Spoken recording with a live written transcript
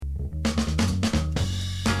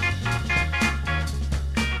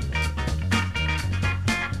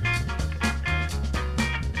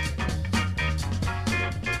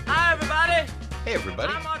Hey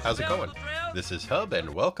everybody, how's it going? This is Hub,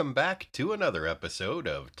 and welcome back to another episode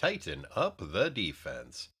of Tighten Up the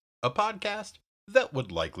Defense, a podcast that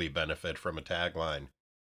would likely benefit from a tagline.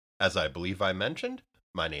 As I believe I mentioned,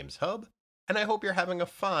 my name's Hub, and I hope you're having a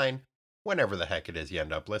fine whenever the heck it is you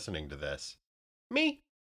end up listening to this. Me?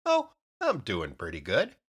 Oh, I'm doing pretty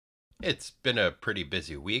good. It's been a pretty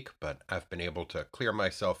busy week, but I've been able to clear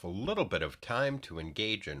myself a little bit of time to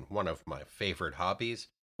engage in one of my favorite hobbies,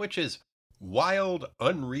 which is wild,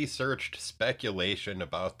 unresearched speculation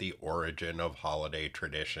about the origin of holiday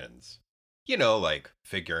traditions. Like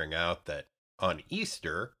figuring out that on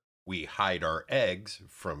Easter, we hide our eggs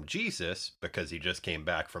from Jesus because he just came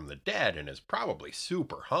back from the dead and is probably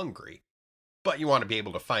super hungry. But you want to be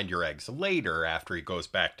able to find your eggs later after he goes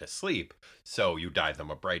back to sleep, so you dye them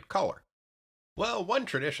a bright color. Well, one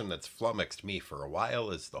tradition that's flummoxed me for a while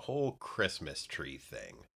is the whole Christmas tree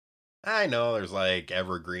thing. I know there's like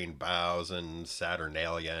evergreen boughs and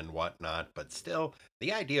Saturnalia and whatnot, but still,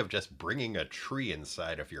 the idea of just bringing a tree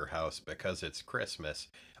inside of your house because it's Christmas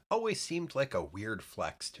always seemed like a weird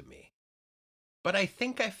flex to me. But I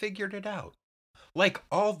think I figured it out. Like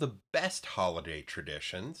all the best holiday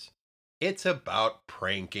traditions, it's about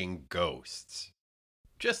pranking ghosts.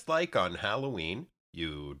 Just like on Halloween,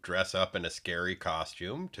 you dress up in a scary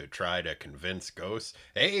costume to try to convince ghosts,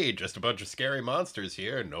 hey, just a bunch of scary monsters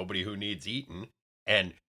here, nobody who needs eaten.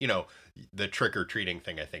 And, the trick or treating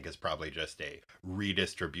thing, I think, is probably just a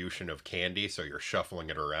redistribution of candy. So you're shuffling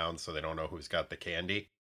it around so they don't know who's got the candy.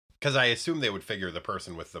 Because I assume they would figure the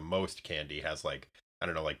person with the most candy has, I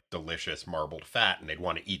don't know, delicious marbled fat, and they'd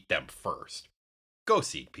want to eat them first.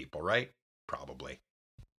 Ghosts eat people, right? Probably.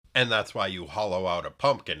 And that's why you hollow out a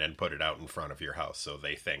pumpkin and put it out in front of your house so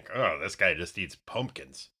they think, oh, this guy just eats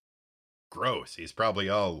pumpkins. Gross. He's probably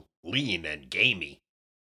all lean and gamey.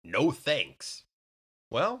 No thanks.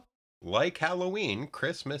 Well, like Halloween,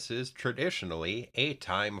 Christmas is traditionally a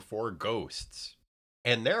time for ghosts.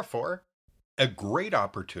 And therefore, a great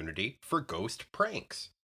opportunity for ghost pranks.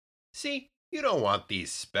 See, you don't want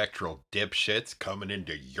these spectral dipshits coming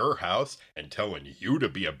into your house and telling you to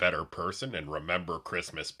be a better person and remember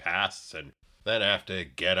Christmas pasts and then have to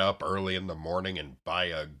get up early in the morning and buy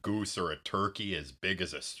a goose or a turkey as big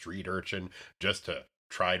as a street urchin just to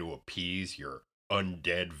try to appease your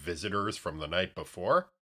undead visitors from the night before.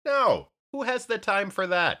 No, who has the time for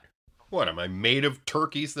that? What, am I made of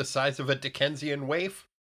turkeys the size of a Dickensian waif?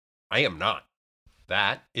 I am not.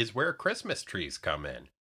 That is where Christmas trees come in.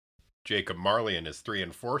 Jacob Marley and his 3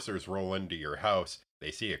 enforcers roll into your house. They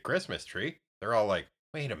see a Christmas tree. They're all like,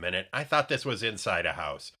 wait a minute, I thought this was inside a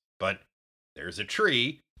house. But there's a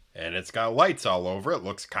tree, and it's got lights all over it.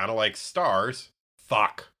 Looks kind of like stars.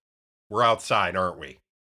 Fuck. We're outside, aren't we?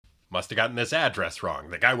 Must have gotten this address wrong.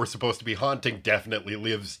 The guy we're supposed to be haunting definitely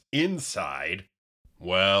lives inside.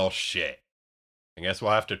 Well, shit. I guess we'll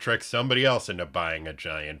have to trick somebody else into buying a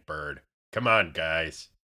giant bird. Come on, guys.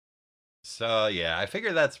 So, yeah, I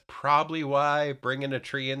figure that's probably why bringing a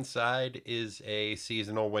tree inside is a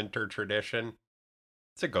seasonal winter tradition.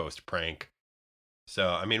 It's a ghost prank. So,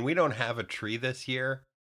 I mean, we don't have a tree this year,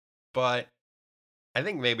 but I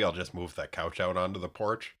think maybe I'll just move that couch out onto the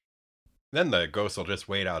porch. Then the ghosts will just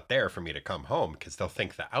wait out there for me to come home because they'll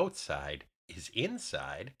think the outside is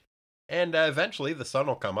inside. And eventually the sun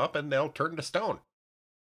will come up and they'll turn to stone.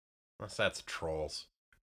 Unless that's trolls.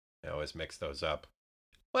 I always mix those up.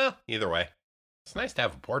 Well, either way, it's nice to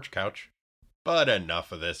have a porch couch. But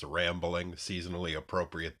enough of this rambling, seasonally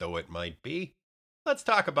appropriate though it might be. Let's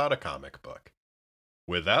talk about a comic book.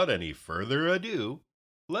 Without any further ado,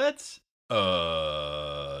 let's,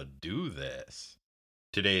 do this.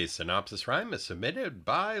 Today's synopsis rhyme is submitted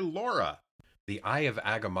by Laura. The eye of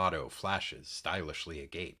Agamotto flashes stylishly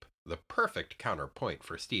agape, the perfect counterpoint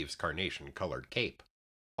for Steve's carnation-colored cape.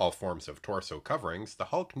 All forms of torso coverings the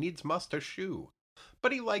Hulk needs must eschew.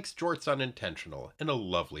 But he likes jorts unintentional in a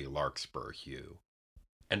lovely larkspur hue.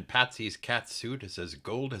 And Patsy's cat suit is as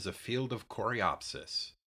gold as a field of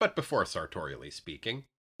coreopsis. But before sartorially speaking,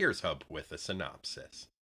 here's Hub with a synopsis.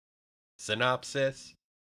 Synopsis?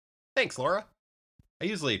 Thanks, Laura. I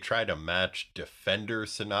usually try to match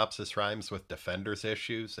Defenders synopsis rhymes with Defenders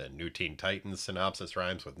issues and New Teen Titans synopsis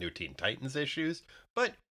rhymes with New Teen Titans issues,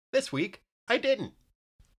 but this week I didn't.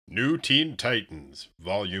 New Teen Titans,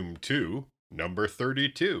 Volume 2, Number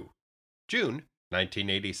 32, June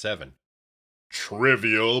 1987.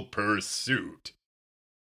 Trivial Pursuit.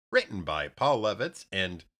 Written by Paul Levitz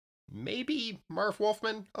and maybe Marv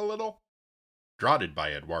Wolfman a little. Draughted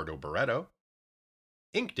by Eduardo Barreto.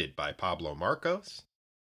 Inked by Pablo Marcos.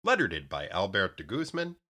 Lettered by Albert de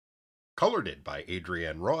Guzman. Colored by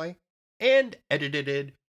Adrienne Roy. And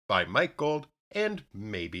edited by Mike Gold, and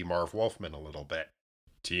maybe Marv Wolfman a little bit.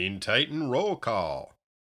 Teen Titan Roll Call.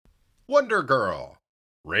 Wonder Girl,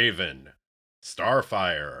 Raven,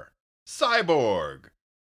 Starfire, Cyborg,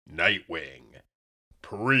 Nightwing.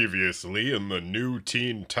 Previously in the new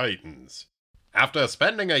Teen Titans. After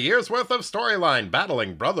spending a year's worth of storyline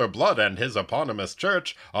battling Brother Blood and his eponymous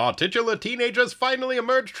church, our titular teenagers finally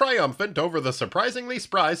emerge triumphant over the surprisingly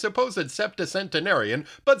spry supposed septucentenarian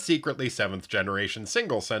but secretly 7th generation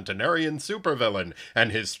single centenarian supervillain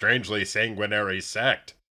and his strangely sanguinary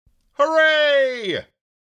sect. Hooray!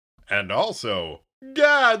 And also,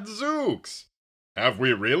 Gadzooks! Have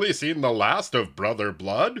we really seen the last of Brother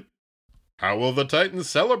Blood? How will the Titans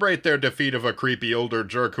celebrate their defeat of a creepy older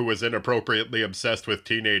jerk who was inappropriately obsessed with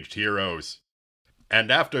teenage heroes? And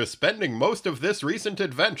after spending most of this recent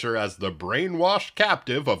adventure as the brainwashed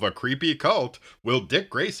captive of a creepy cult, will Dick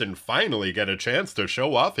Grayson finally get a chance to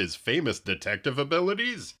show off his famous detective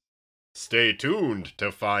abilities? Stay tuned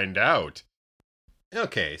to find out.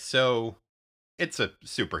 Okay, so it's a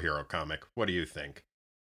superhero comic. What do you think?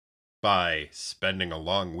 By spending a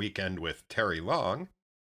long weekend with Terry Long,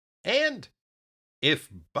 and if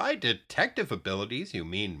by detective abilities you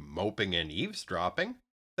mean moping and eavesdropping,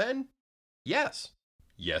 then yes.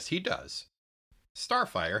 Yes, he does.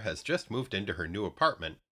 Starfire has just moved into her new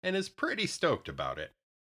apartment and is pretty stoked about it.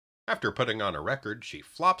 After putting on a record, she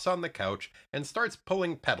flops on the couch and starts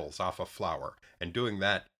pulling petals off a flower and doing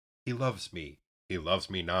that he loves me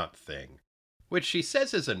not thing, which she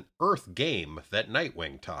says is an Earth game that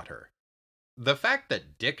Nightwing taught her. The fact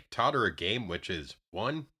that Dick taught her a game which is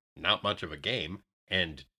 1, not much of a game,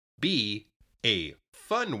 and B, a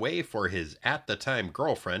fun way for his at-the-time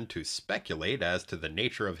girlfriend to speculate as to the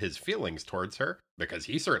nature of his feelings towards her, because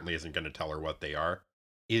he certainly isn't going to tell her what they are,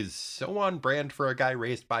 is so on brand for a guy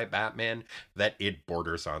raised by Batman that it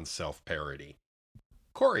borders on self-parody.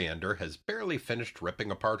 Coriander has barely finished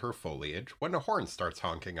ripping apart her foliage when a horn starts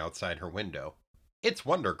honking outside her window. It's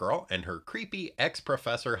Wonder Girl and her creepy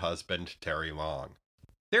ex-professor husband, Terry Long.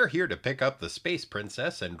 They're here to pick up the Space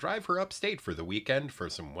Princess and drive her upstate for the weekend for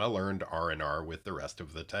some well-earned R&R with the rest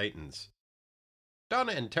of the Titans.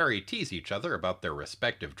 Donna and Terry tease each other about their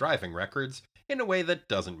respective driving records in a way that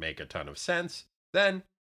doesn't make a ton of sense, then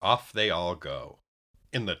off they all go.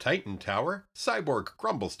 In the Titan Tower, Cyborg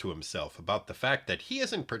grumbles to himself about the fact that he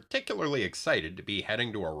isn't particularly excited to be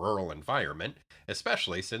heading to a rural environment,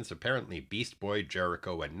 especially since apparently Beast Boy,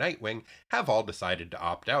 Jericho, and Nightwing have all decided to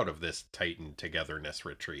opt out of this Titan togetherness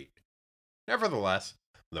retreat. Nevertheless,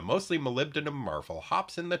 the mostly molybdenum Marvel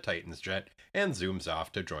hops in the Titan's jet and zooms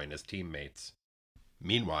off to join his teammates.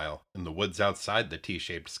 Meanwhile, in the woods outside the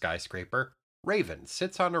T-shaped skyscraper, Raven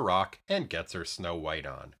sits on a rock and gets her Snow White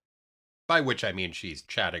on. By which I mean she's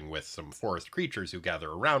chatting with some forest creatures who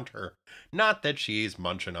gather around her, not that she's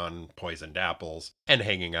munching on poisoned apples and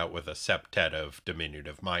hanging out with a septet of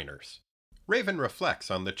diminutive minors. Raven reflects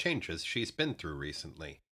on the changes she's been through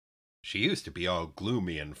recently. She used to be all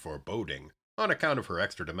gloomy and foreboding, on account of her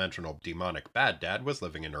extra-dimensional demonic bad dad was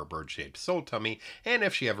living in her bird-shaped soul tummy, and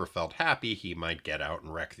if she ever felt happy, he might get out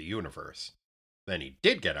and wreck the universe. Then he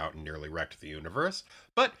did get out and nearly wrecked the universe,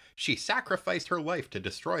 but she sacrificed her life to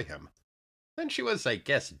destroy him. Then she was, I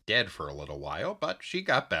guess, dead for a little while, but she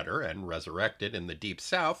got better and resurrected in the Deep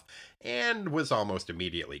South, and was almost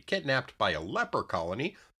immediately kidnapped by a leper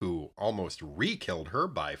colony who almost re-killed her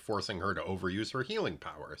by forcing her to overuse her healing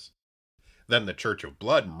powers. Then the Church of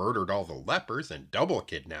Blood murdered all the lepers and double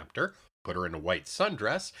kidnapped her, put her in a white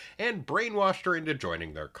sundress, and brainwashed her into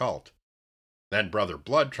joining their cult. Then Brother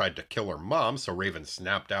Blood tried to kill her mom, so Raven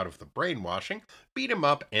snapped out of the brainwashing, beat him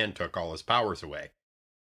up, and took all his powers away.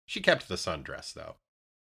 She kept the sundress, though.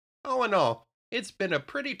 All in all, it's been a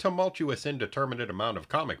pretty tumultuous, indeterminate amount of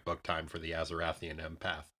comic book time for the Azarathian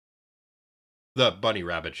empath. The bunny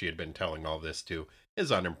rabbit she had been telling all this to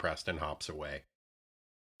is unimpressed and hops away.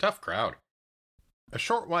 Tough crowd. A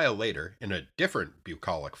short while later, in a different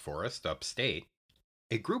bucolic forest upstate,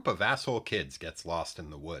 a group of asshole kids gets lost in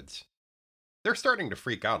the woods. They're starting to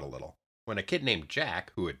freak out a little, when a kid named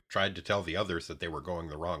Jack, who had tried to tell the others that they were going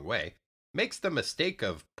the wrong way, makes the mistake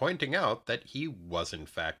of pointing out that he was in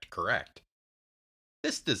fact correct.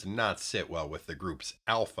 This does not sit well with the group's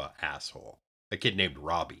alpha asshole, a kid named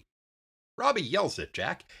Robbie. Robbie yells at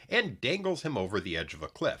Jack and dangles him over the edge of a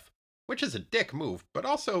cliff, which is a dick move, but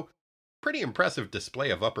also pretty impressive display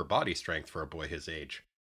of upper body strength for a boy his age.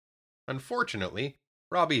 Unfortunately,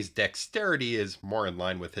 Robbie's dexterity is more in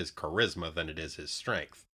line with his charisma than it is his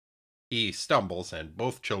strength. He stumbles, and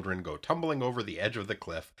both children go tumbling over the edge of the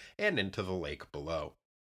cliff and into the lake below.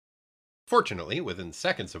 Fortunately, within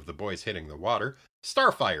seconds of the boys hitting the water,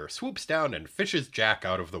 Starfire swoops down and fishes Jack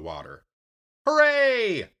out of the water.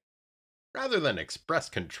 Hooray! Rather than express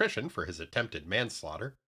contrition for his attempted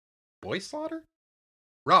manslaughter, boyslaughter?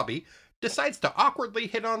 Robbie decides to awkwardly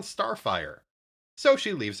hit on Starfire. So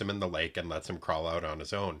she leaves him in the lake and lets him crawl out on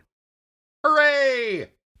his own.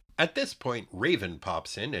 Hooray! At this point, Raven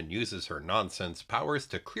pops in and uses her nonsense powers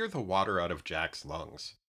to clear the water out of Jack's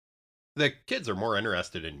lungs. The kids are more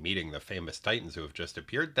interested in meeting the famous Titans who have just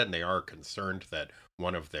appeared than they are concerned that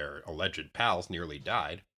one of their alleged pals nearly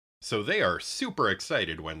died. So they are super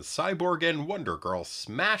excited when Cyborg and Wonder Girl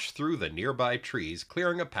smash through the nearby trees,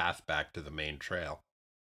 clearing a path back to the main trail.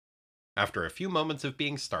 After a few moments of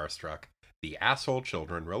being starstruck, the asshole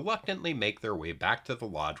children reluctantly make their way back to the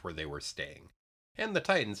lodge where they were staying, and the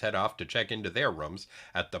Titans head off to check into their rooms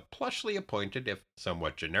at the plushly appointed, if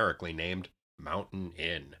somewhat generically named, Mountain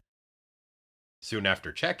Inn. Soon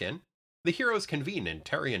after check-in, the heroes convene in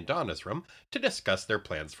Terry and Donna's room to discuss their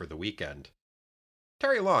plans for the weekend.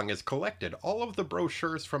 Terry Long has collected all of the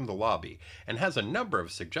brochures from the lobby and has a number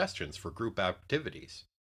of suggestions for group activities.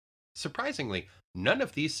 Surprisingly, none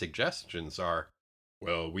of these suggestions are,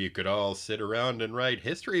 well, we could all sit around and write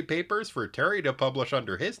history papers for Terry to publish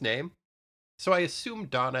under his name. So I assume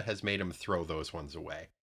Donna has made him throw those ones away.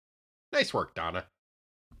 Nice work, Donna.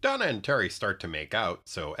 Donna and Terry start to make out,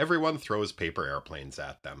 so everyone throws paper airplanes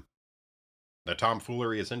at them. The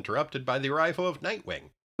tomfoolery is interrupted by the arrival of Nightwing,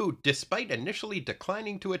 who, despite initially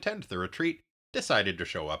declining to attend the retreat, decided to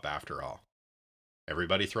show up after all.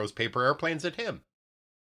 Everybody throws paper airplanes at him.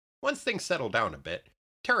 Once things settle down a bit,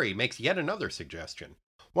 Terry makes yet another suggestion,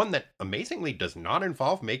 one that amazingly does not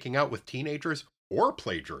involve making out with teenagers or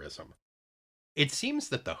plagiarism. It seems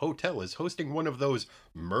that the hotel is hosting one of those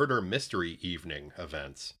murder mystery evening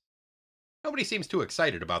events. Nobody seems too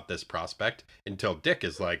excited about this prospect until Dick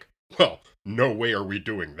is like, well, no way are we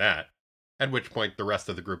doing that. At which point the rest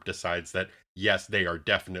of the group decides that, yes, they are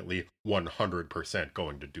definitely 100%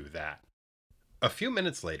 going to do that. A few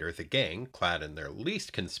minutes later, the gang, clad in their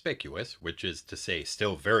least conspicuous, which is to say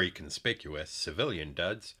still very conspicuous, civilian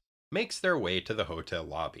duds, makes their way to the hotel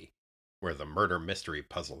lobby, where the murder mystery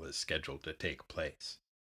puzzle is scheduled to take place.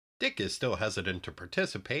 Dick is still hesitant to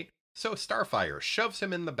participate, so Starfire shoves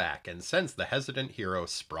him in the back and sends the hesitant hero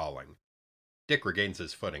sprawling. Dick regains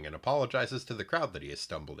his footing and apologizes to the crowd that he has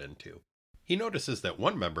stumbled into. He notices that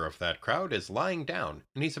one member of that crowd is lying down,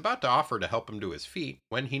 and he's about to offer to help him to his feet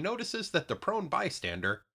when he notices that the prone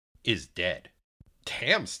bystander is dead.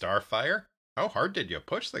 Damn, Starfire! How hard did you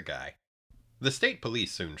push the guy? The state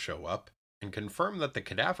police soon show up and confirm that the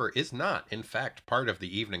cadaver is not, in fact, part of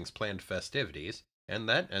the evening's planned festivities, and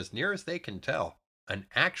that, as near as they can tell, an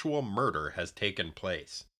actual murder has taken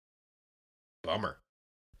place. Bummer.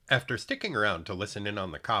 After sticking around to listen in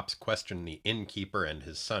on the cops question the innkeeper and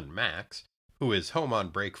his son Max, who is home on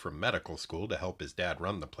break from medical school to help his dad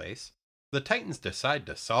run the place, the Titans decide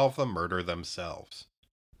to solve the murder themselves.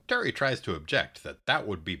 Terry tries to object that that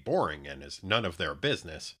would be boring and is none of their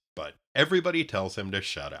business, but everybody tells him to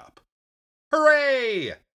shut up.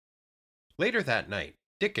 Hooray! Later that night,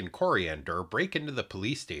 Dick and Coriander break into the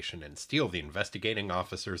police station and steal the investigating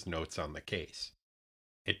officer's notes on the case.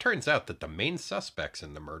 It turns out that the main suspects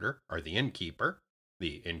in the murder are the innkeeper's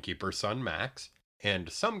son Max,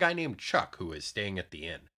 and some guy named Chuck who is staying at the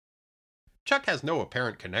inn. Chuck has no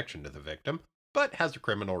apparent connection to the victim, but has a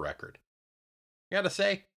criminal record. Gotta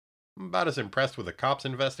say, I'm about as impressed with the cop's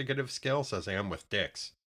investigative skills as I am with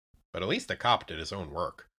Dick's. But at least the cop did his own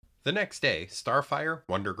work. The next day, Starfire,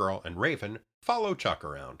 Wonder Girl, and Raven follow Chuck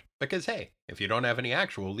around, because hey, if you don't have any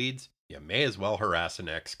actual leads, you may as well harass an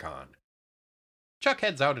ex-con. Chuck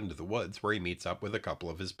heads out into the woods where he meets up with a couple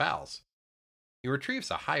of his pals. He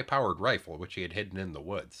retrieves a high-powered rifle which he had hidden in the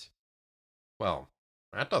woods. Well,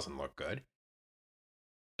 that doesn't look good.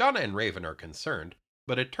 Donna and Raven are concerned,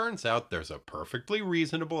 but it turns out there's a perfectly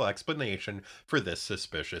reasonable explanation for this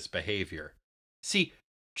suspicious behavior. See,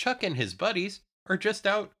 Chuck and his buddies are just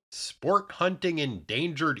out sport hunting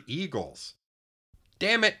endangered eagles.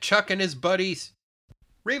 Damn it, Chuck and his buddies!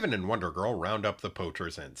 Raven and Wonder Girl round up the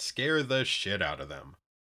poachers and scare the shit out of them.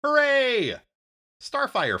 Hooray!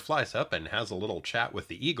 Starfire flies up and has a little chat with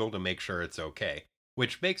the eagle to make sure it's okay,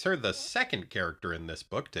 which makes her the second character in this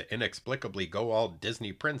book to inexplicably go all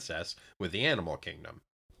Disney princess with the animal kingdom.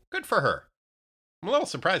 Good for her. I'm a little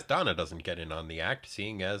surprised Donna doesn't get in on the act,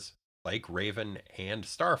 seeing as, like Raven and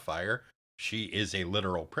Starfire, she is a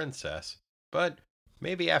literal princess, but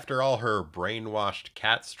maybe after all her brainwashed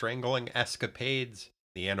cat strangling escapades,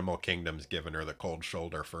 the animal kingdom's given her the cold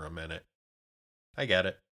shoulder for a minute. I get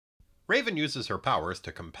it. Raven uses her powers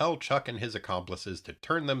to compel Chuck and his accomplices to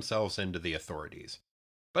turn themselves into the authorities.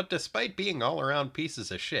 But despite being all-around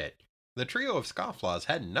pieces of shit, the trio of scofflaws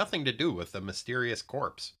had nothing to do with the mysterious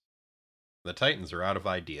corpse. The Titans are out of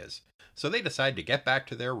ideas, so they decide to get back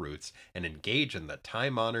to their roots and engage in the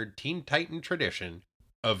time-honored Teen Titan tradition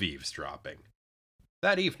of eavesdropping.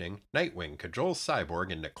 That evening, Nightwing cajoles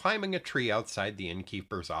Cyborg into climbing a tree outside the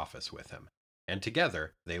innkeeper's office with him, and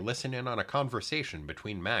together they listen in on a conversation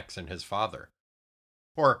between Max and his father.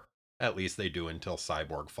 Or, at least they do until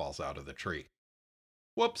Cyborg falls out of the tree.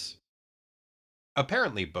 Whoops.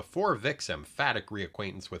 Apparently, before Vic's emphatic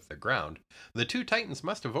reacquaintance with the ground, the two Titans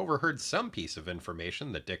must have overheard some piece of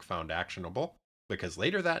information that Dick found actionable, because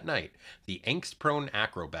later that night, the angst-prone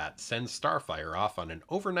acrobat sends Starfire off on an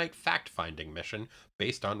overnight fact-finding mission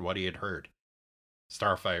based on what he had heard.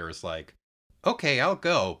 Starfire is like, "Okay, I'll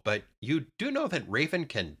go, but you do know that Raven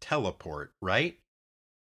can teleport, right?"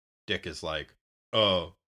 Dick is like,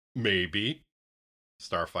 maybe."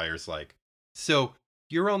 Starfire's like, "So,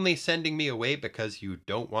 you're only sending me away because you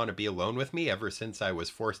don't want to be alone with me ever since I was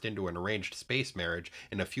forced into an arranged space marriage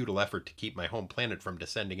in a futile effort to keep my home planet from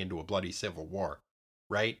descending into a bloody civil war,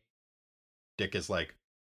 right?" Dick is like,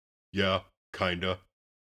 "Yeah, kinda."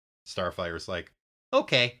 Starfire's like,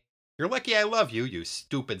 "Okay, you're lucky I love you, you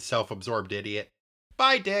stupid self-absorbed idiot.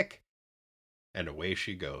 Bye, Dick." And away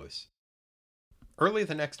she goes. Early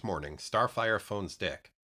the next morning, Starfire phones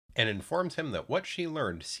Dick and informs him that what she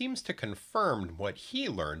learned seems to confirm what he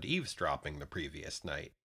learned eavesdropping the previous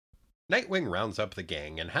night. Nightwing rounds up the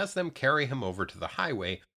gang and has them carry him over to the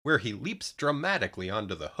highway, where he leaps dramatically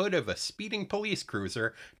onto the hood of a speeding police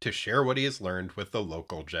cruiser to share what he has learned with the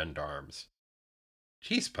local gendarmes.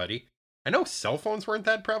 Jeez, Putty, I know cell phones weren't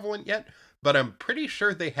that prevalent yet, but I'm pretty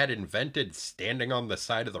sure they had invented standing on the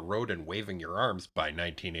side of the road and waving your arms by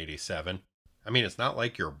 1987. I mean, it's not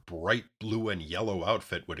like your bright blue and yellow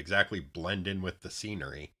outfit would exactly blend in with the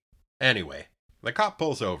scenery. Anyway, the cop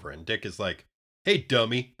pulls over and Dick is like, "Hey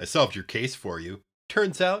dummy, I solved your case for you.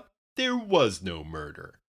 Turns out, there was no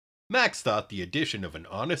murder. Max thought the addition of an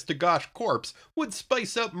honest-to-gosh corpse would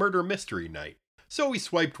spice up murder mystery night, so he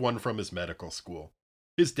swiped one from his medical school.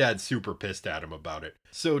 His dad's super pissed at him about it,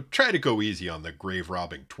 so try to go easy on the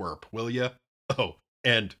grave-robbing twerp, will ya? Oh,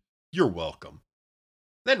 and you're welcome."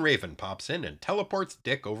 Then Raven pops in and teleports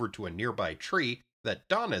Dick over to a nearby tree that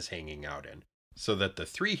Donna's hanging out in, so that the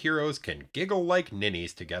three heroes can giggle like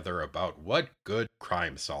ninnies together about what good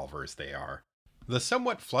crime solvers they are. The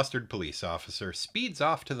somewhat flustered police officer speeds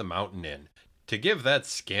off to the Mountain Inn to give that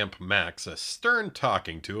scamp Max a stern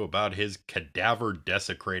talking to about his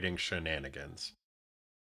cadaver-desecrating shenanigans.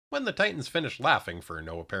 When the Titans finish laughing for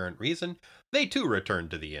no apparent reason, they too return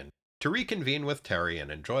to the inn to reconvene with Terry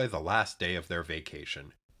and enjoy the last day of their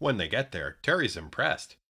vacation. When they get there, Terry's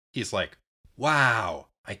impressed. He's like, "Wow,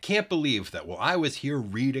 I can't believe that while I was here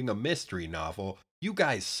reading a mystery novel, you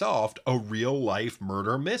guys solved a real-life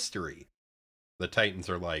murder mystery." The Titans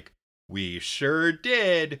are like, "We sure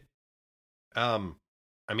did."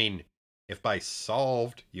 I mean, if by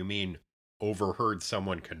solved you mean overheard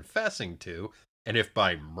someone confessing to, and if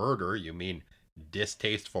by murder you mean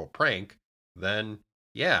distasteful prank, then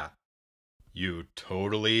yeah, you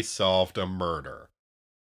totally solved a murder.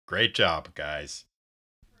 Great job, guys.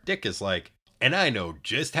 Dick is like, "And I know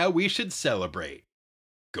just how we should celebrate.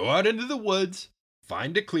 Go out into the woods,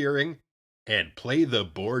 find a clearing, and play the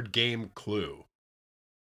board game Clue."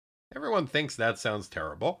 Everyone thinks that sounds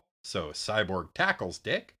terrible, so Cyborg tackles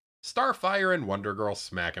Dick, Starfire and Wonder Girl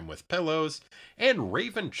smack him with pillows, and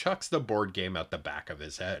Raven chucks the board game at the back of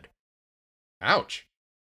his head. Ouch.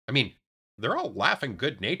 I mean, they're all laughing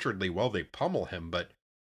good-naturedly while they pummel him, but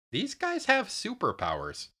these guys have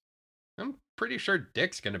superpowers. I'm pretty sure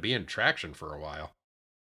Dick's going to be in traction for a while.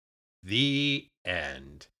 The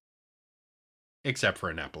end. Except for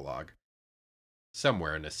an epilogue.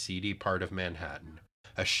 Somewhere in a seedy part of Manhattan,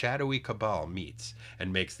 a shadowy cabal meets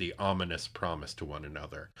and makes the ominous promise to one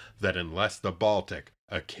another that unless the Baltic,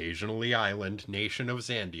 occasionally island nation of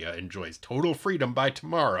Zandia enjoys total freedom by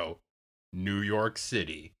tomorrow, New York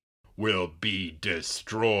City will be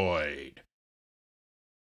destroyed.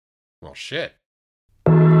 Well, shit.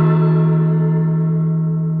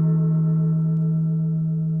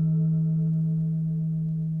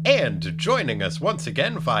 And joining us once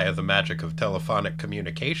again via the magic of telephonic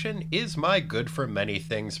communication is my good for many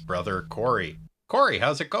things brother, Corey. Corey,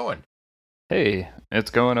 how's it going? Hey, it's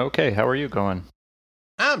going okay. How are you going?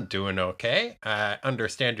 I'm doing okay. I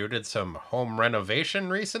understand you did some home renovation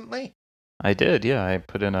recently? I did, yeah. I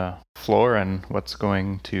put in a floor in what's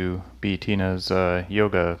going to be Tina's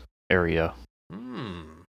yoga area.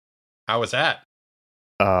 How was that?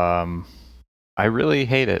 I really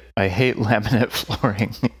hate it. I hate laminate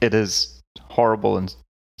flooring. It is horrible and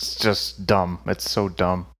it's just dumb. It's so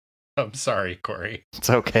dumb. I'm sorry, Corey. It's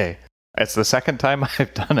okay. It's the second time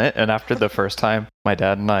I've done it, and after the first time, my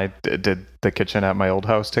dad and I did the kitchen at my old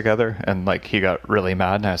house together, and like he got really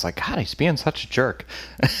mad, and I was like, God, he's being such a jerk.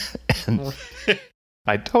 And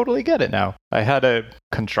I totally get it now. I had a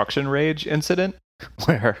construction rage incident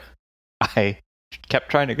where I kept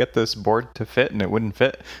trying to get this board to fit, and it wouldn't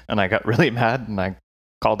fit, and I got really mad, and I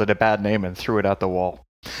called it a bad name and threw it at the wall.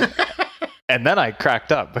 And then I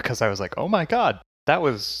cracked up because I was like, oh my God. That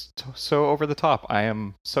was so over the top. I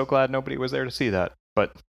am so glad nobody was there to see that.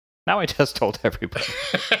 But now I just told everybody.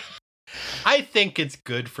 I think it's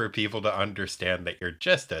good for people to understand that you're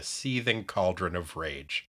just a seething cauldron of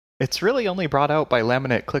rage. It's really only brought out by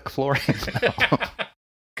laminate click flooring now.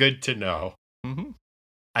 Good to know. Mm-hmm.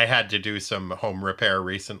 I had to do some home repair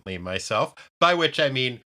recently myself, by which I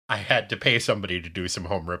mean I had to pay somebody to do some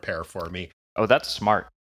home repair for me. Oh, that's smart.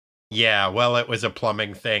 Yeah, well, it was a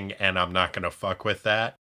plumbing thing, and I'm not going to fuck with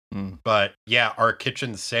that. But yeah, our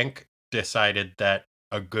kitchen sink decided that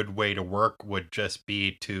a good way to work would just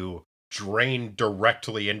be to drain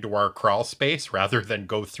directly into our crawl space rather than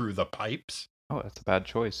go through the pipes. Oh, that's a bad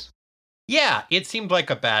choice. Yeah, it seemed like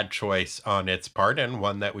a bad choice on its part, and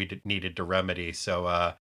one that we needed to remedy.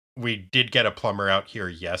 So we did get a plumber out here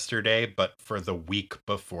yesterday, but for the week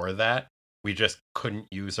before that, we just couldn't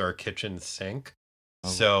use our kitchen sink. Oh.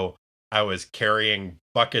 So I was carrying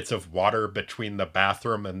buckets of water between the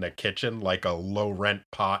bathroom and the kitchen like a low-rent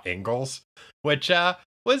Pa Ingalls, which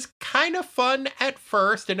was kind of fun at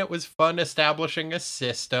first, and it was fun establishing a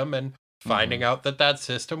system and finding out that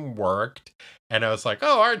system worked. And I was like,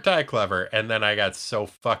 oh, aren't I clever? And then I got so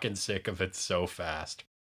fucking sick of it so fast.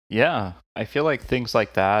 Yeah, I feel like things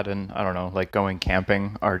like that and, I don't know, like going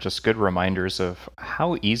camping are just good reminders of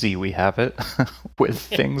how easy we have it with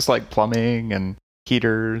things like plumbing and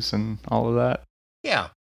heaters and all of that. Yeah.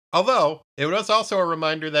 Although, it was also a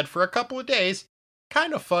reminder that for a couple of days,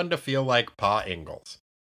 kind of fun to feel like Pa Ingalls.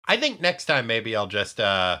 I think next time maybe I'll just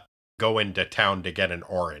go into town to get an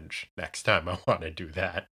orange next time I want to do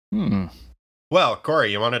that. Well,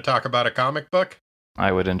 Corey, you want to talk about a comic book?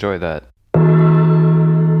 I would enjoy that.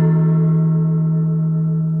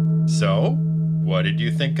 So, what did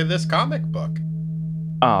you think of this comic book?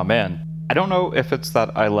 Oh, man. I don't know if it's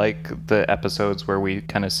that I like the episodes where we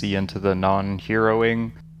kind of see into the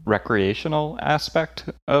non-heroing recreational aspect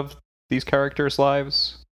of these characters'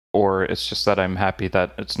 lives, or it's just that I'm happy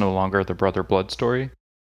that it's no longer the Brother Blood story,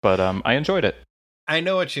 but I enjoyed it. I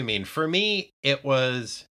know what you mean. For me, it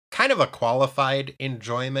was kind of a qualified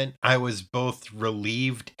enjoyment. I was both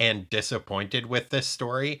relieved and disappointed with this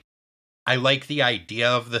story. I like the idea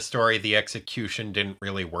of the story. The execution didn't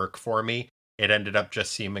really work for me. It ended up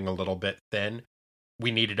just seeming a little bit thin.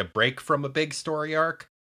 We needed a break from a big story arc.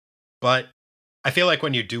 But I feel like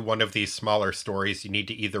when you do one of these smaller stories, you need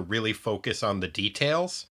to either really focus on the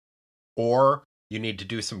details or you need to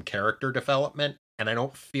do some character development. And I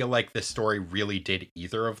don't feel like this story really did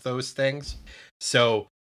either of those things. So,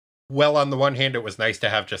 well, on the one hand, it was nice to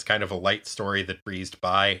have just kind of a light story that breezed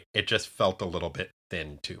by. It just felt a little bit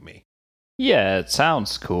thin to me. Yeah, it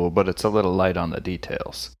sounds cool, but it's a little light on the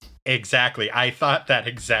details. Exactly. I thought that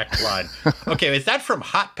exact line. Okay, is that from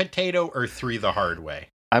Hot Potato or Three the Hard Way?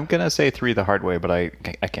 I'm going to say Three the Hard Way, but I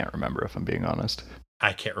can't remember if I'm being honest.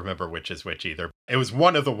 I can't remember which is which either. It was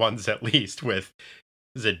one of the ones at least with,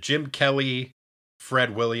 is it Jim Kelly,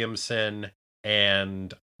 Fred Williamson,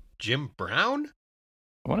 and Jim Brown?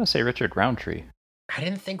 I want to say Richard Roundtree. I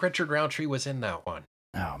didn't think Richard Roundtree was in that one.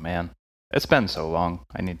 Oh, man. It's been so long.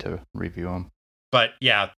 I need to review them. But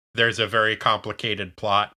yeah, there's a very complicated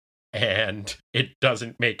plot, and it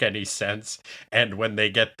doesn't make any sense. And when they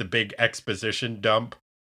get the big exposition dump,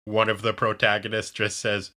 one of the protagonists just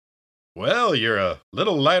says, well, you're a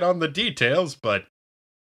little light on the details, but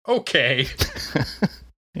okay.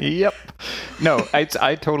 Yep. No, I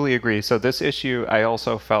totally agree. So this issue, I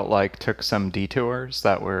also felt like took some detours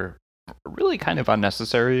that were really kind of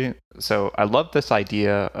unnecessary. So I love this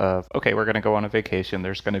idea of, okay, we're going to go on a vacation.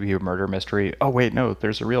 There's going to be a murder mystery. Oh, wait, no,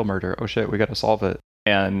 there's a real murder. Oh, shit, we got to solve it.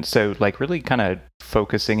 And so like really kind of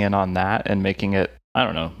focusing in on that and making it, I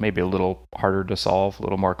don't know, maybe a little harder to solve, a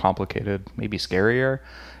little more complicated, maybe scarier,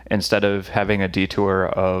 instead of having a detour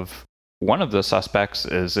of one of the suspects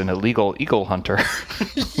is an illegal eagle hunter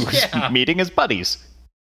who's meeting his buddies.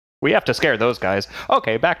 We have to scare those guys.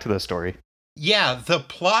 Okay, back to the story. Yeah, the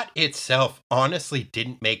plot itself honestly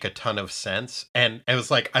didn't make a ton of sense. And I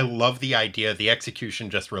was like, I love the idea. The execution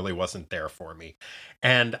just really wasn't there for me.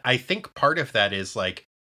 And I think part of that is like,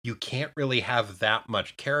 you can't really have that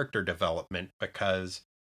much character development because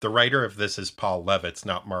the writer of this is Paul Levitz,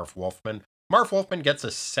 not Marv Wolfman. Marv Wolfman gets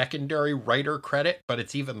a secondary writer credit, but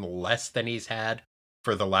it's even less than he's had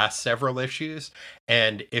for the last several issues.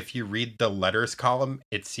 And if you read the letters column,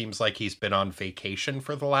 it seems like he's been on vacation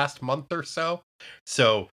for the last month or so.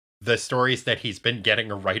 So the stories that he's been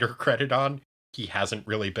getting a writer credit on, he hasn't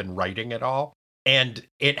really been writing at all. And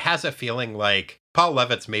it has a feeling like Paul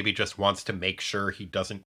Levitz maybe just wants to make sure he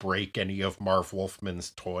doesn't break any of Marv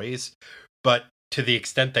Wolfman's toys, but to the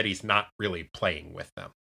extent that he's not really playing with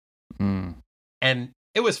them. And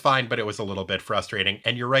it was fine, but it was a little bit frustrating.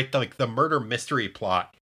 And you're right, like the murder mystery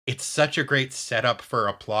plot, it's such a great setup for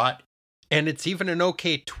a plot, and it's even an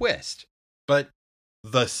okay twist. But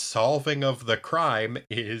the solving of the crime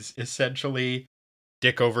is essentially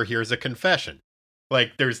Dick overhears a confession.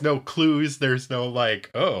 Like, there's no clues, there's no like,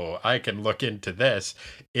 oh, I can look into this.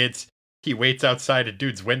 It's he waits outside a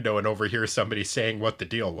dude's window and overhears somebody saying what the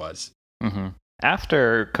deal was. Mm-hmm.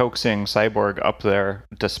 After coaxing Cyborg up there,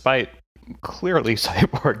 despite clearly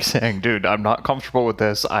Cyborg saying, dude, I'm not comfortable with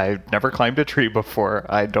this. I've never climbed a tree before.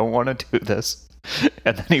 I don't want to do this.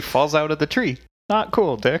 And then he falls out of the tree. Not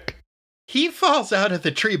cool, Dick. He falls out of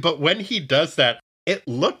the tree, but when he does that, it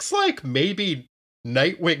looks like maybe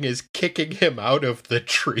Nightwing is kicking him out of the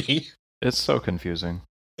tree. It's so confusing.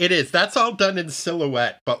 It is. That's all done in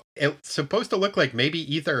silhouette, but it's supposed to look like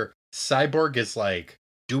maybe either Cyborg is like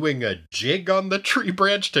doing a jig on the tree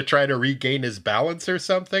branch to try to regain his balance or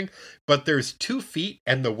something, but there's 2 feet,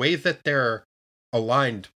 and the way that they're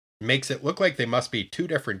aligned makes it look like they must be 2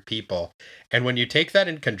 different people. And when you take that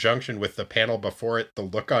in conjunction with the panel before it, the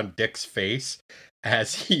look on Dick's face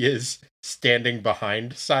as he is standing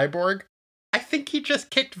behind Cyborg, I think he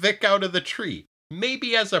just kicked Vic out of the tree.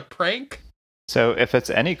 Maybe as a prank? So if it's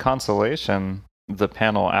any consolation, the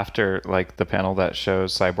panel after, like the panel that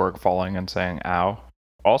shows Cyborg falling and saying, ow,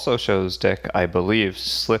 also shows Dick, I believe,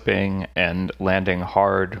 slipping and landing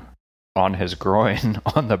hard on his groin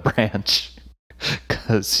on the branch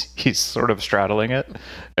because he's sort of straddling it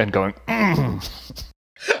and going, I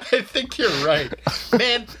think you're right.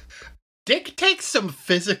 Man, Dick takes some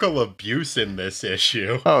physical abuse in this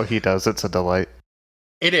issue. Oh, he does. It's a delight.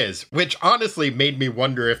 It is, which honestly made me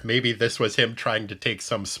wonder if maybe this was him trying to take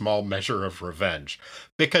some small measure of revenge.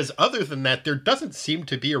 Because other than that, there doesn't seem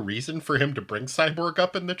to be a reason for him to bring Cyborg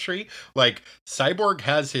up in the tree. Like, Cyborg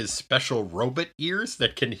has his special robot ears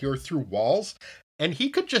that can hear through walls, and he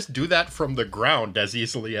could just do that from the ground as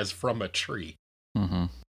easily as from a tree. Mm-hmm.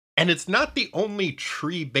 And it's not the only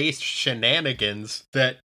tree-based shenanigans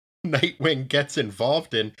that Nightwing gets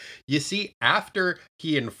involved in. You see, after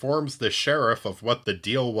he informs the sheriff of what the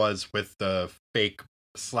deal was with the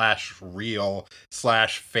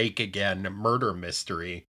fake/real/fake again murder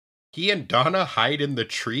mystery, he and Donna hide in the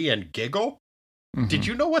tree and giggle. Mm-hmm. Did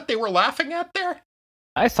you know what they were laughing at there?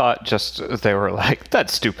 I thought just they were like,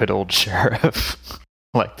 that stupid old sheriff.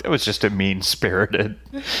 Like, it was just a mean-spirited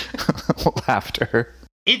laughter.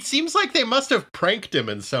 It seems like they must have pranked him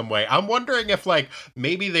in some way. I'm wondering if, like,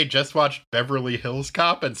 maybe they just watched Beverly Hills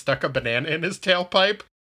Cop and stuck a banana in his tailpipe.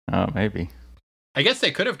 Oh, maybe. I guess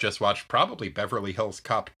they could have just watched probably Beverly Hills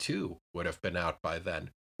Cop 2 would have been out by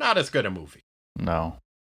then. Not as good a movie. No.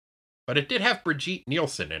 But it did have Brigitte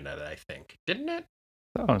Nielsen in it, I think. Didn't it?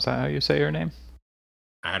 Oh, is that how you say your name?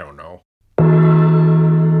 I don't know.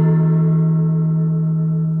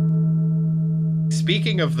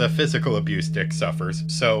 Speaking of the physical abuse Dick suffers,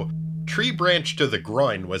 so tree branch to the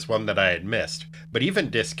groin was one that I had missed, but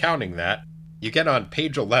even discounting that, you get on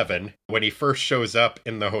page 11 when he first shows up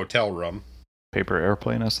in the hotel room. Paper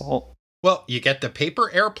airplane assault? Well, you get the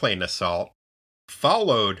paper airplane assault,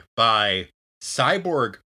 followed by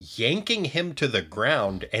Cyborg yanking him to the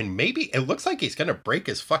ground, and maybe it looks like he's going to break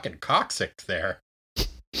his fucking coccyx there.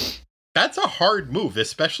 That's a hard move,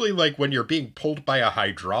 especially like when you're being pulled by a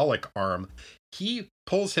hydraulic arm. He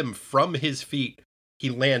pulls him from his feet. He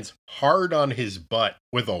lands hard on his butt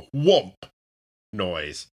with a whoomp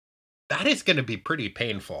noise. That is going to be pretty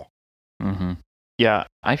painful. Mm-hmm. Yeah,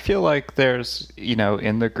 I feel like there's,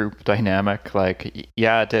 in the group dynamic, like,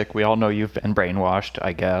 yeah, Dick, we all know you've been brainwashed,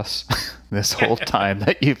 I guess, this whole time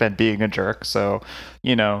that you've been being a jerk. So,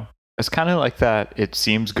 it's kind of like that. It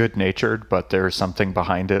seems good-natured, but there's something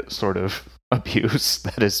behind it, sort of abuse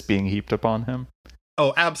that is being heaped upon him.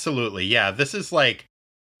 Oh, absolutely. Yeah, this is like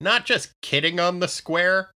not just kidding on the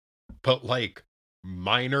square, but like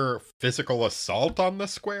minor physical assault on the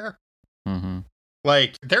square. Mm-hmm.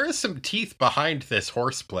 Like, there is some teeth behind this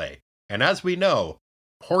horseplay. And as we know,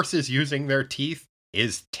 horses using their teeth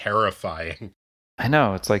is terrifying. I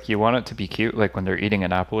know. It's like you want it to be cute, like when they're eating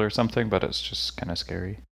an apple or something, but it's just kind of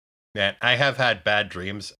scary. Man, I have had bad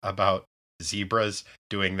dreams about zebras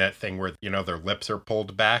doing that thing where, their lips are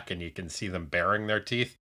pulled back and you can see them baring their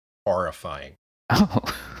teeth. Horrifying.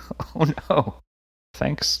 Oh, oh no.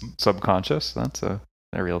 Thanks, subconscious. That's a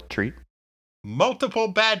real treat. Multiple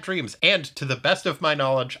bad dreams. And to the best of my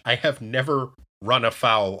knowledge, I have never run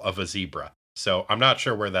afoul of a zebra. So I'm not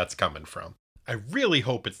sure where that's coming from. I really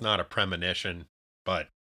hope it's not a premonition, but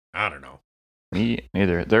I don't know. Me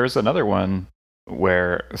neither. There's another one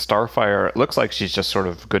where Starfire, it looks like she's just sort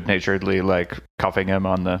of good-naturedly, like, cuffing him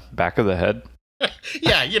on the back of the head.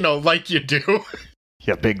 Yeah, like you do.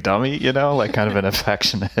 Yeah, big dummy, like kind of an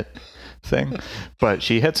affectionate thing. But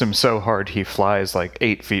she hits him so hard he flies like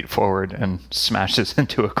 8 feet forward and smashes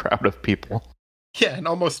into a crowd of people. Yeah, and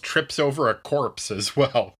almost trips over a corpse as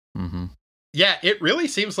well. Mm-hmm. Yeah, it really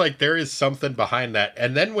seems like there is something behind that.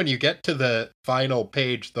 And then when you get to the final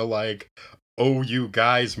page, the like, oh, you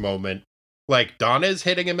guys moment, like Donna's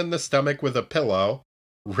hitting him in the stomach with a pillow.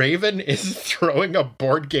 Raven is throwing a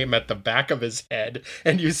board game at the back of his head,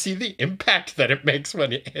 and you see the impact that it makes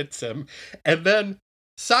when it hits him. And then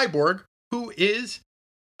Cyborg, who is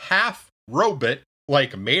half robot,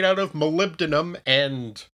 like made out of molybdenum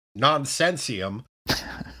and nonsensium,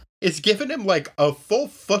 is giving him like a full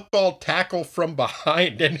football tackle from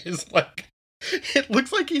behind and is like, it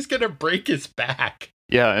looks like he's gonna break his back.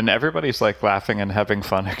 Yeah, and everybody's like laughing and having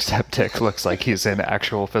fun, except Dick looks like he's in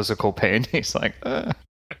actual physical pain. He's like,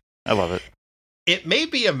 I love it. It may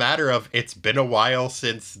be a matter of it's been a while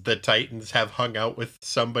since the Titans have hung out with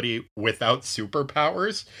somebody without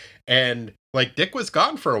superpowers. And like Dick was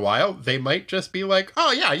gone for a while. They might just be like,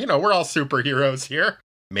 oh yeah, we're all superheroes here.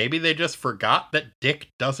 Maybe they just forgot that Dick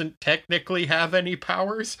doesn't technically have any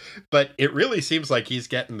powers, but it really seems like he's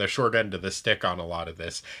getting the short end of the stick on a lot of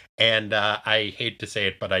this. And I hate to say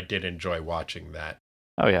it, but I did enjoy watching that.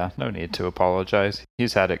 Oh yeah, no need to apologize.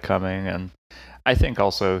 He's had it coming, and I think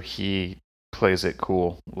also he plays it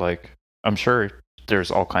cool. Like, I'm sure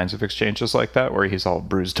there's all kinds of exchanges like that where he's all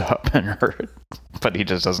bruised up and hurt, but he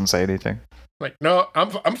just doesn't say anything. Like, no,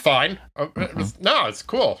 I'm fine. No, it's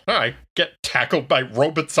cool. No, I get tackled by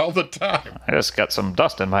robots all the time. I just got some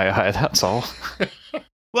dust in my eye, that's all.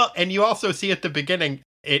 Well, and you also see at the beginning,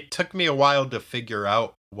 it took me a while to figure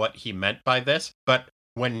out what he meant by this, but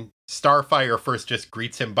when Starfire first just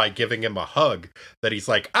greets him by giving him a hug, that he's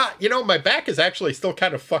like, my back is actually still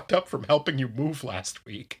kind of fucked up from helping you move last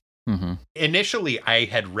week. Mm-hmm. Initially, I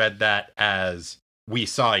had read that as we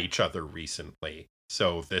saw each other recently,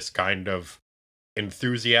 so this kind of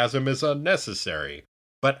enthusiasm is unnecessary.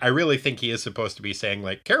 But I really think he is supposed to be saying,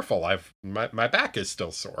 like, careful, my back is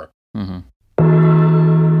still sore. Mm-hmm.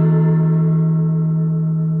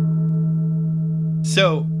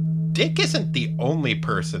 So, Dick isn't the only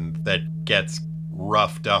person that gets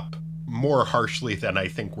roughed up more harshly than I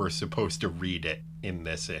think we're supposed to read it in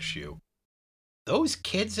this issue. Those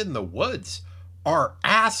kids in the woods are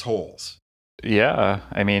assholes. Yeah,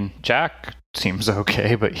 I mean, Jack seems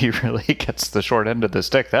okay, but he really gets the short end of the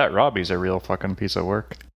stick. That Robbie's a real fucking piece of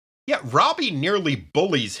work. Yeah, Robbie nearly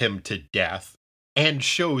bullies him to death and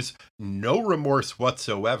shows no remorse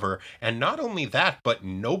whatsoever. And not only that, but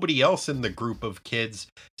nobody else in the group of kids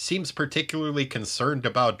seems particularly concerned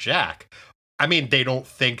about Jack. I mean, they don't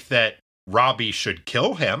think that Robbie should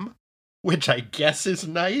kill him, which I guess is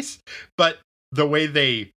nice. But the way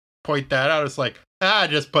they point that out is like,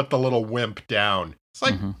 just put the little wimp down. It's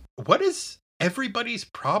like, What is everybody's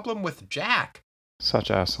problem with Jack?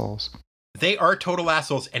 Such assholes. They are total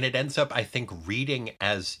assholes, and it ends up, I think, reading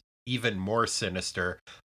as even more sinister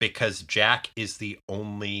because Jack is the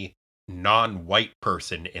only non-white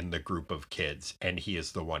person in the group of kids, and he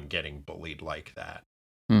is the one getting bullied like that.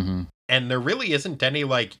 Mm-hmm. And there really isn't any,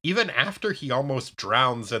 like, even after he almost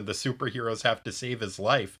drowns and the superheroes have to save his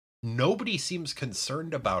life, nobody seems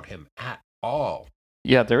concerned about him at all.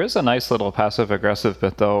 Yeah, there is a nice little passive-aggressive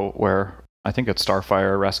bit, though, where I think it's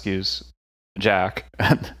Starfire rescues Jack,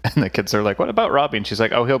 and the kids are like, what about Robbie? And she's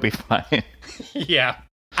like, oh, he'll be fine. Yeah,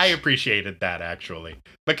 I appreciated that, actually.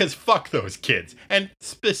 Because fuck those kids. And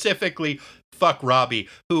specifically, fuck Robbie,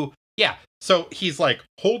 who, yeah, so he's like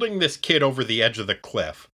holding this kid over the edge of the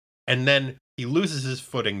cliff, and then he loses his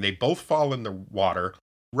footing. They both fall in the water.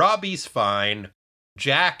 Robbie's fine.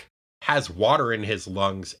 Jack has water in his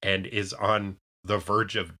lungs and is on the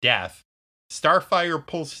verge of death. Starfire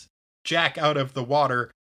pulls Jack out of the water,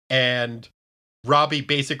 and Robbie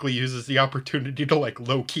basically uses the opportunity to, like,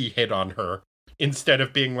 low-key hit on her, instead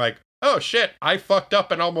of being like, oh shit, I fucked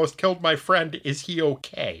up and almost killed my friend, is he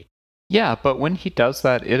okay? Yeah, but when he does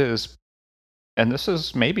that, it is, and this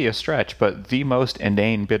is maybe a stretch, but the most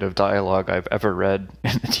inane bit of dialogue I've ever read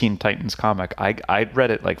in the Teen Titans comic. I read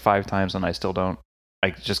it like 5 times and I still don't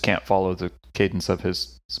I just can't follow the cadence of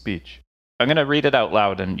his speech. I'm going to read it out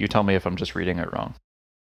loud, and you tell me if I'm just reading it wrong.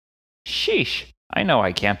 Sheesh. I know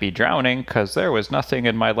I can't be drowning, 'cause there was nothing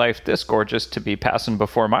in my life this gorgeous to be passing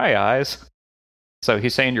before my eyes. So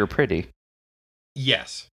he's saying you're pretty.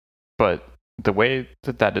 Yes. But the way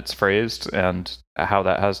that it's phrased and how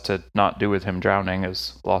that has to not do with him drowning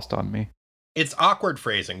is lost on me. It's awkward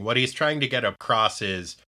phrasing. What he's trying to get across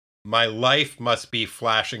is, my life must be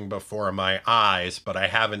flashing before my eyes, but I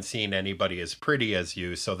haven't seen anybody as pretty as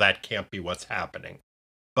you, so that can't be what's happening.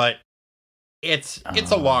 But it's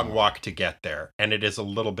a long walk to get there, and it is a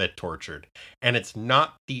little bit tortured. And it's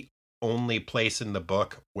not the only place in the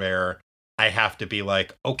book where I have to be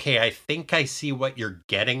like, okay, I think I see what you're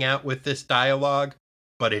getting at with this dialogue,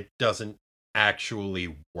 but it doesn't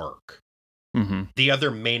actually work. Mm-hmm. The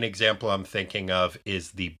other main example I'm thinking of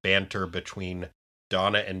is the banter between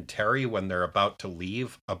Donna and Terry when they're about to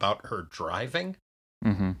leave about her driving.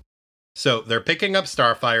 Mm-hmm. So they're picking up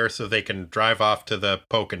Starfire so they can drive off to the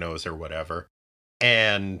Poconos or whatever.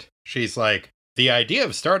 And she's like, the idea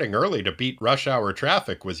of starting early to beat rush hour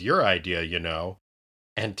traffic was your idea, you know.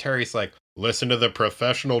 And Terry's like, listen to the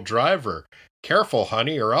professional driver. Careful,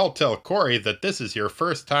 honey, or I'll tell Corey that this is your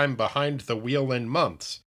first time behind the wheel in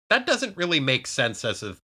months. That doesn't really make sense as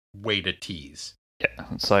a way to tease. Yeah,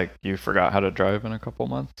 it's like you forgot how to drive in a couple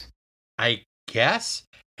months. I guess.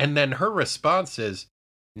 And then her response is,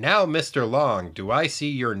 now, Mr. Long, do I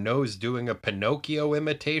see your nose doing a Pinocchio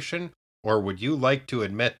imitation? Or would you like to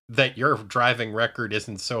admit that your driving record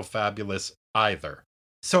isn't so fabulous either?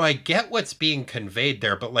 So I get what's being conveyed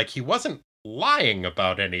there, but like he wasn't lying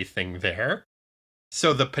about anything there.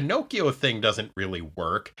 So the Pinocchio thing doesn't really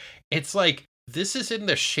work. It's like, this is in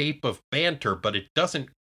the shape of banter, but it doesn't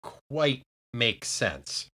quite make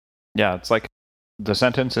sense. Yeah, it's like the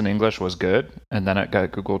sentence in English was good, and then it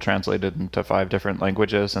got Google translated into 5 different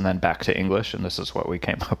languages, and then back to English, and this is what we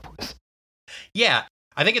came up with. Yeah,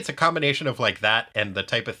 I think it's a combination of like that and the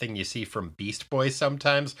type of thing you see from Beast Boys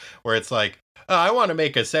sometimes, where it's like, oh, I want to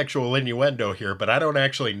make a sexual innuendo here, but I don't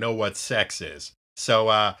actually know what sex is.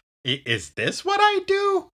 So, is this what I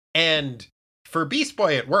do? And for Beast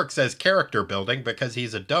Boy, it works as character building because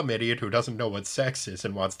he's a dumb idiot who doesn't know what sex is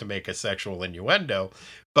and wants to make a sexual innuendo.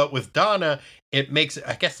 But with Donna, it makes it,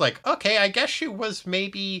 I guess, like, okay, I guess she was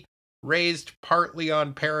maybe raised partly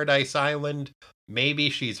on Paradise Island. Maybe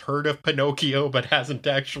she's heard of Pinocchio but hasn't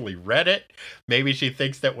actually read it. Maybe she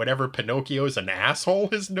thinks that whenever Pinocchio's an asshole,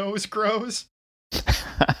 his nose grows.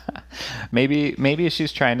 Maybe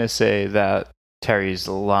she's trying to say that Terry's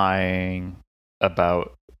lying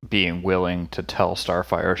about being willing to tell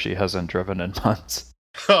Starfire she hasn't driven in months.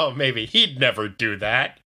 Oh, maybe he'd never do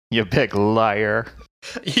that. You big liar.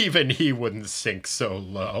 Even he wouldn't sink so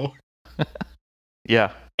low.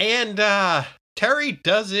 Yeah. And Terry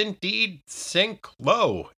does indeed sink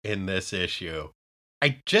low in this issue.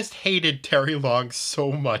 I just hated Terry Long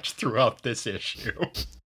so much throughout this issue.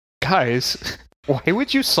 Guys, why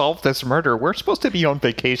would you solve this murder? We're supposed to be on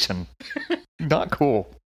vacation. Not cool.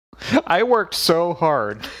 I worked so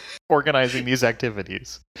hard organizing these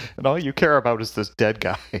activities, and all you care about is this dead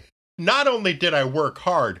guy. Not only did I work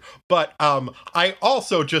hard, but I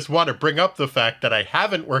also just want to bring up the fact that I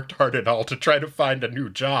haven't worked hard at all to try to find a new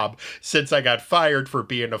job since I got fired for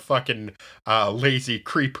being a fucking lazy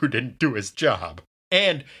creep who didn't do his job.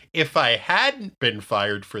 And if I hadn't been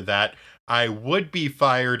fired for that, I would be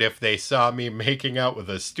fired if they saw me making out with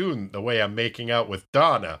a student the way I'm making out with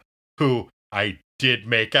Donna, who I did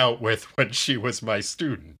make out with when she was my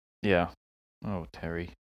student. Yeah. Oh,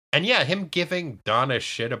 Terry. And yeah, him giving Donna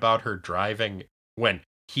shit about her driving when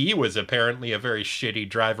he was apparently a very shitty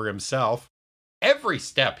driver himself. Every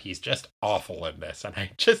step, he's just awful in this, and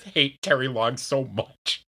I just hate Terry Long so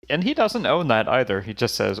much. And he doesn't own that either. He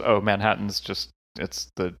just says, oh, it's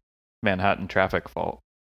the Manhattan traffic fault.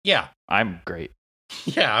 Yeah. I'm great.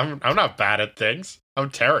 Yeah, I'm not bad at things. I'm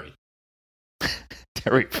Terry.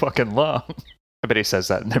 Terry fucking Long. I bet he says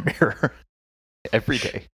that in the mirror every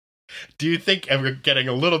day. Do you think, and we're getting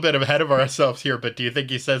a little bit ahead of ourselves here, but do you think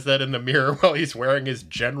he says that in the mirror while he's wearing his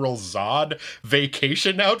General Zod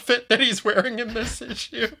vacation outfit that he's wearing in this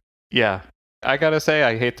issue? Yeah. I gotta say,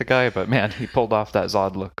 I hate the guy, but man, he pulled off that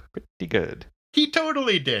Zod look pretty good. He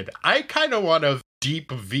totally did. I kind of want a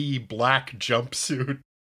deep V black jumpsuit.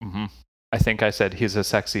 Mm-hmm. I think I said he's a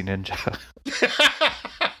sexy ninja.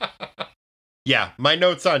 Yeah, my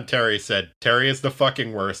notes on Terry said, Terry is the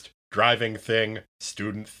fucking worst. Driving thing,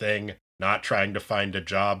 student thing, not trying to find a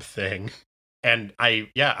job thing. And I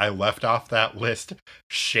left off that list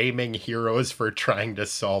shaming heroes for trying to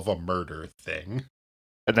solve a murder thing.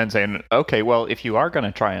 And then saying, okay, well, if you are going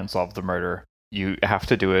to try and solve the murder, you have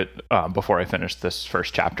to do it before I finish this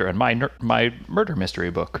first chapter in my murder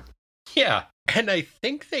mystery book. Yeah, and I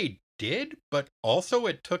think they did, but also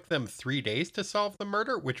it took them 3 days to solve the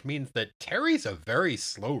murder, which means that Terry's a very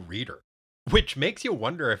slow reader. Which makes you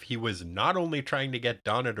wonder if he was not only trying to get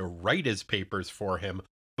Donna to write his papers for him,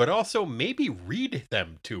 but also maybe read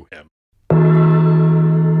them to him.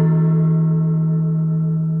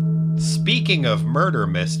 Speaking of murder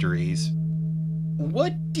mysteries,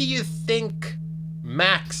 what do you think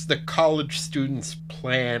Max, the college student's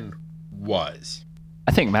plan was?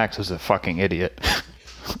 I think Max was a fucking idiot.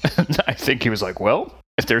 I think he was like, well,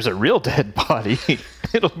 if there's a real dead body,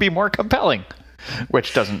 it'll be more compelling.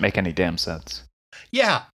 Which doesn't make any damn sense.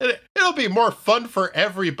 Yeah, it'll be more fun for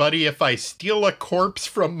everybody if I steal a corpse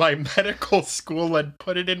from my medical school and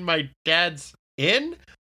put it in my dad's inn?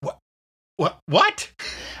 What?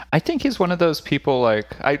 I think he's one of those people, like,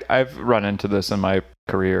 I've run into this in my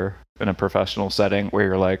career in a professional setting where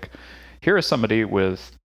you're like, here is somebody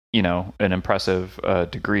with, you know, an impressive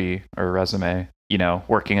degree or resume, you know,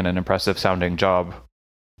 working in an impressive sounding job.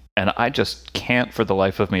 And I just can't for the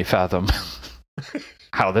life of me fathom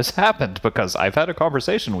how this happened, because I've had a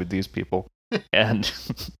conversation with these people. And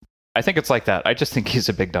I think it's like that. I just think he's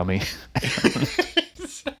a big dummy.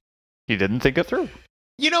 He didn't think it through.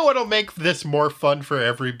 You know what'll make this more fun for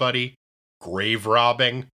everybody? Grave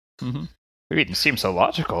robbing. Mm-hmm. It seems so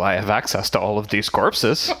logical. I have access to all of these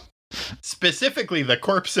corpses. Specifically the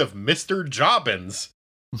corpse of Mr. Jobbins.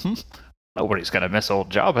 Mm-hmm. Nobody's gonna miss old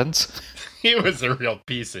Jobbins. He was a real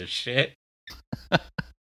piece of shit.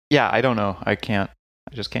 Yeah, I don't know. I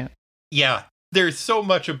just can't. Yeah, there's so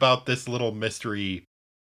much about this little mystery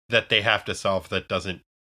that they have to solve that doesn't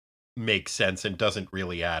make sense and doesn't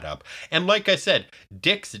really add up. And like I said,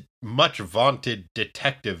 Dick's much vaunted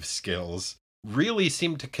detective skills really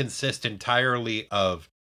seem to consist entirely of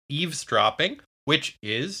eavesdropping, which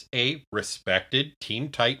is a respected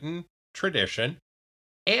Teen Titan tradition,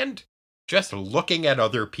 and just looking at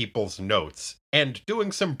other people's notes and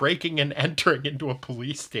doing some breaking and entering into a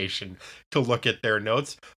police station to look at their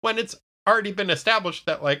notes when it's already been established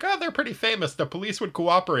that, like, oh, they're pretty famous. The police would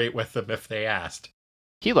cooperate with them if they asked.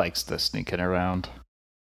 He likes the sneaking around.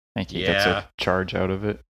 I think he gets a charge out of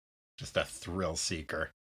it. Just a thrill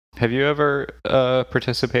seeker. Have you ever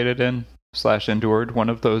participated in / endured one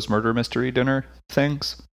of those murder mystery dinner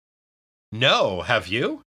things? No, have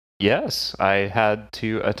you? Yes, I had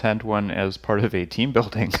to attend one as part of a team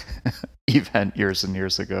building event years and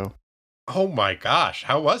years ago. Oh my gosh,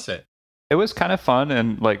 how was it? It was kind of fun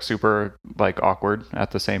and like super like awkward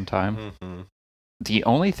at the same time. Mm-hmm. The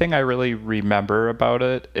only thing I really remember about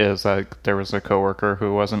it is like there was a coworker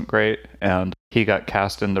who wasn't great, and he got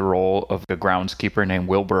cast in the role of a groundskeeper named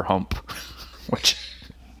Wilbur Hump, which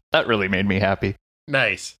that really made me happy.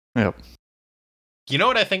 Nice. Yep. You know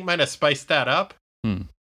what I think might have spiced that up?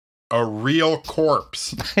 A real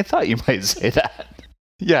corpse. I thought you might say that.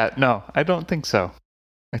 Yeah, no, I don't think so.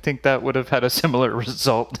 I think that would have had a similar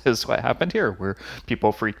result as what happened here, where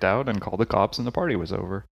people freaked out and called the cops and the party was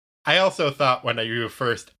over. I also thought when you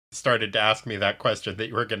first started to ask me that question that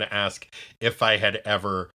you were going to ask if I had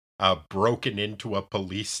ever broken into a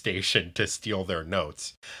police station to steal their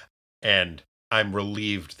notes. And I'm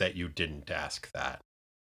relieved that you didn't ask that.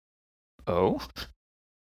 Oh?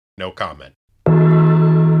 No comment.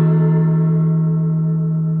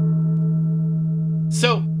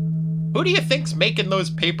 So, who do you think's making those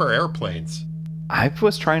paper airplanes? I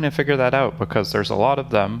was trying to figure that out because there's a lot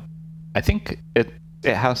of them. I think it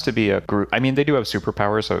has to be a group. I mean, they do have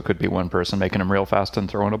superpowers, so it could be one person making them real fast and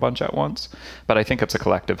throwing a bunch at once. But I think it's a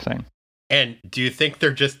collective thing. And do you think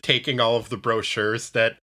they're just taking all of the brochures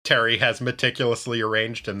that Terry has meticulously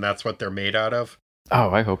arranged and that's what they're made out of?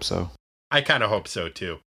 Oh, I hope so. I kind of hope so,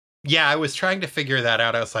 too. Yeah, I was trying to figure that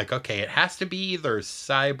out. I was like, okay, it has to be either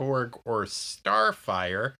Cyborg or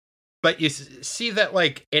Starfire. But you see that,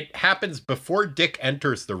 like, it happens before Dick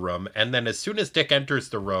enters the room. And then as soon as Dick enters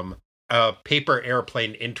the room, a paper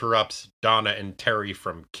airplane interrupts Donna and Terry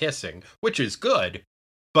from kissing, which is good.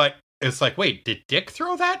 But it's like, wait, did Dick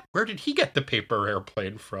throw that? Where did he get the paper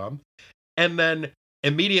airplane from? And then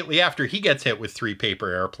immediately after, he gets hit with 3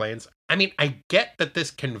 paper airplanes. I mean, I get that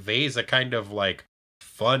this conveys a kind of, like,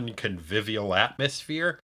 fun, convivial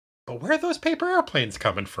atmosphere, but where are those paper airplanes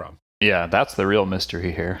coming from? Yeah, that's the real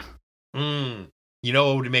mystery here. You know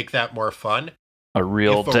what would make that more fun? A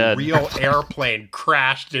real airplane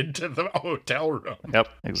crashed into the hotel room. Yep,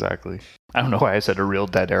 exactly. I don't know why I said a real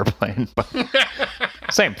dead airplane, but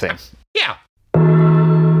same thing. Yeah.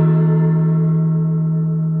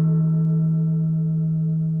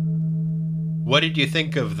 What did you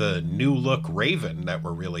think of the new look Raven that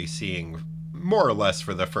we're really seeing more or less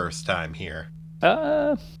for the first time here?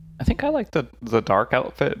 I think I like the dark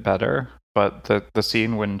outfit better, but the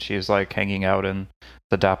scene when she's like hanging out in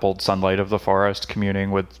the dappled sunlight of the forest,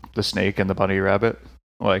 communing with the snake and the bunny rabbit,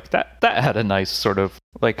 like that had a nice sort of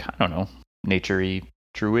like, I don't know, nature-y,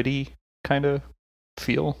 druid-y kind of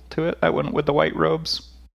feel to it. That went with the white robes.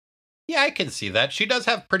 Yeah, I can see that. She does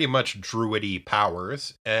have pretty much druid-y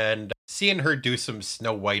powers, and seeing her do some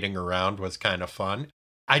snow whiting around was kind of fun.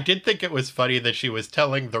 I did think it was funny that she was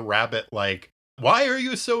telling the rabbit, like, why are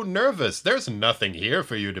you so nervous? There's nothing here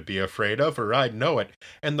for you to be afraid of, or I'd know it.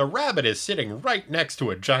 And the rabbit is sitting right next to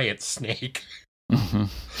a giant snake.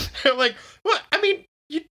 Mm-hmm. Like, what? I mean,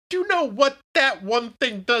 you do know what that one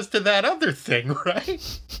thing does to that other thing,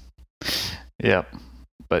 right? Yep,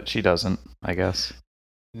 but she doesn't, I guess.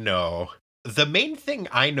 No. The main thing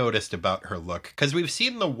I noticed about her look, because we've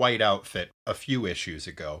seen the white outfit a few issues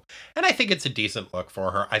ago, and I think it's a decent look for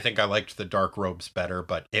her. I think I liked the dark robes better,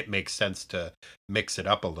 but it makes sense to mix it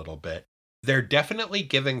up a little bit. They're definitely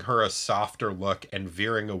giving her a softer look and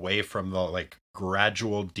veering away from the like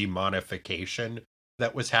gradual demonification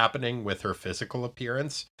that was happening with her physical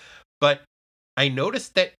appearance. But I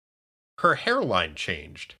noticed that her hairline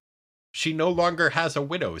changed. She no longer has a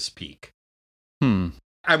widow's peak.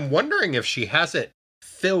 I'm wondering if she has it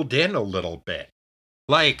filled in a little bit.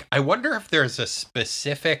 Like, I wonder if there's a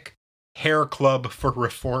specific hair club for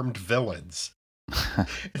reformed villains.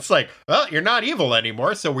 It's like, well, you're not evil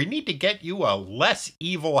anymore, so we need to get you a less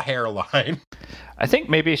evil hairline. I think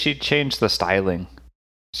maybe she changed the styling.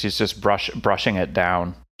 She's just brushing it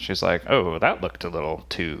down. She's like, oh, that looked a little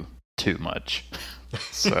too much.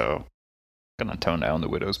 So, gonna tone down the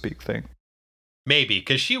widow's peak thing. Maybe,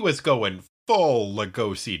 because she was going full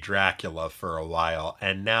Lugosi Dracula for a while,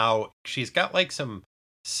 and now she's got like some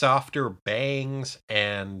softer bangs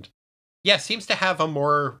and yeah, seems to have a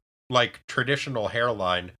more like traditional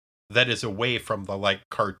hairline that is away from the like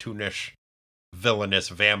cartoonish villainous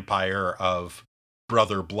vampire of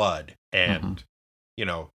Brother Blood and you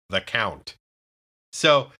know, the Count.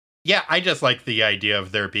 So yeah, I just like the idea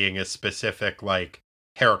of there being a specific like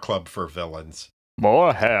hair club for villains.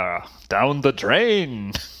 More hair down the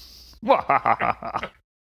drain.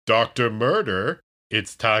 Dr. Murder,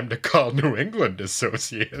 it's time to call New England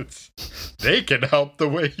Associates. They can help the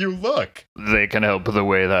way you look. They can help the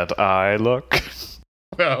way that I look.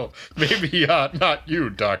 Well, maybe not you,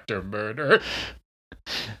 Dr. Murder.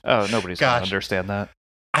 Oh, nobody's going to understand that.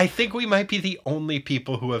 I think we might be the only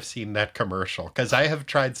people who have seen that commercial, because I have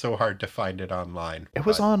tried so hard to find it online. It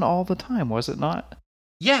was on all the time, was it not?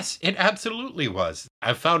 Yes, it absolutely was.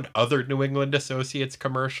 I've found other New England Associates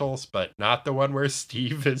commercials, but not the one where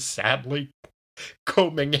Steve is sadly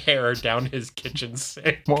combing hair down his kitchen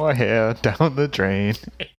sink. More hair down the drain.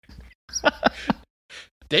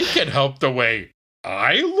 They can help the way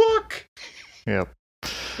I look? Yep.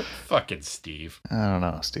 Fucking Steve. I don't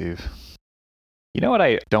know, Steve. You know what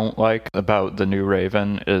I don't like about the new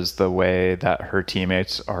Raven is the way that her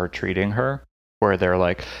teammates are treating her, where they're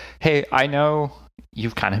like, hey, I know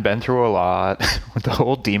you've kind of been through a lot with the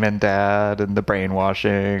whole demon dad and the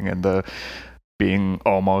brainwashing and the being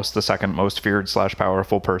almost the second most feared /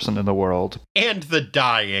 powerful person in the world. And the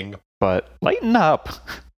dying. But lighten up.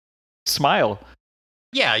 Smile.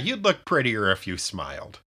 Yeah, you'd look prettier if you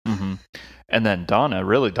smiled. Mm-hmm. And then Donna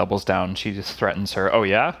really doubles down. She just threatens her, oh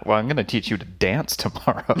yeah? Well, I'm going to teach you to dance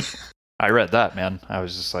tomorrow. I read that, man. I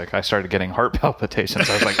was just like, I started getting heart palpitations.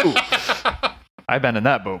 I was like, ooh. I've been in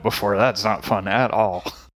that boat before. That's not fun at all.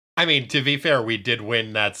 I mean, to be fair, we did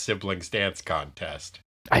win that siblings dance contest.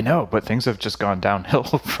 I know, but things have just gone downhill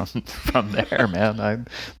from there, man.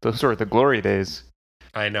 Those were the glory days.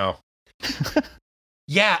 I know.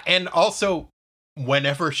 Yeah, and also,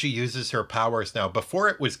 whenever she uses her powers now, before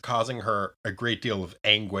it was causing her a great deal of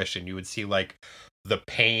anguish, and you would see, like, the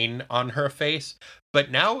pain on her face. But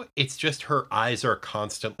now it's just her eyes are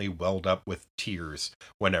constantly welled up with tears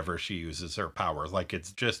whenever she uses her power. Like,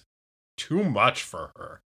 it's just too much for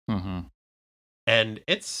her. Mm-hmm. And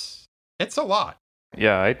it's a lot.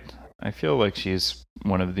 Yeah, I feel like she's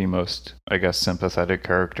one of the most, I guess, sympathetic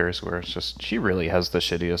characters where it's just, she really has the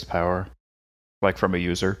shittiest power. Like, from a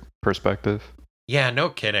user perspective. Yeah, no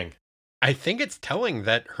kidding. I think it's telling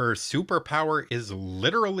that her superpower is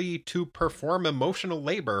literally to perform emotional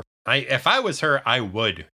labor. If I was her, I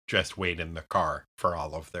would just wait in the car for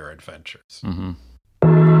all of their adventures. Mm-hmm.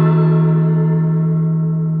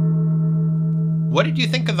 What did you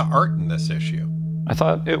think of the art in this issue? I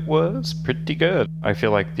thought it was pretty good. I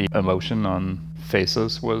feel like the emotion on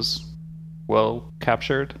faces was well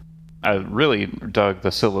captured. I really dug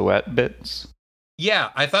the silhouette bits.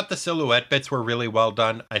 Yeah, I thought the silhouette bits were really well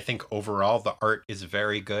done. I think overall the art is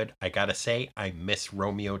very good. I gotta say, I miss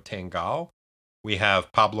Romeo Tangal. We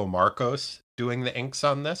have Pablo Marcos doing the inks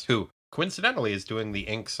on this, who coincidentally is doing the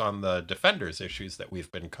inks on the Defenders issues that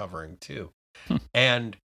we've been covering too.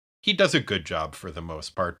 And he does a good job for the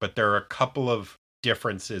most part, but there are a couple of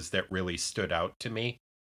differences that really stood out to me.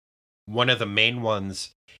 One of the main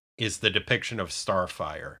ones is the depiction of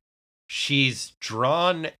Starfire. She's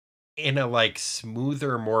drawn in a like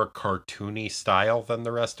smoother, more cartoony style than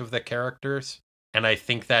the rest of the characters. And I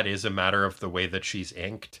think that is a matter of the way that she's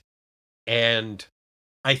inked. And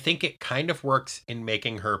I think it kind of works in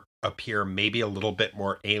making her appear maybe a little bit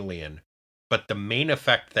more alien. But the main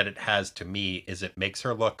effect that it has to me is it makes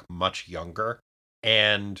her look much younger.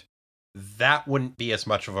 And that wouldn't be as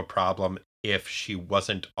much of a problem if she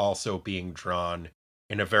wasn't also being drawn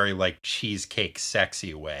in a very like cheesecake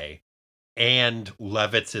sexy way. And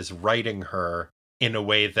Levitz is writing her in a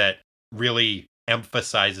way that really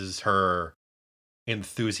emphasizes her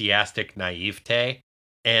enthusiastic naivete.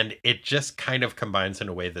 And it just kind of combines in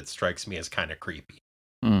a way that strikes me as kind of creepy.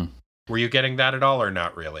 Were you getting that at all or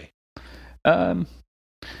not really? Yeah,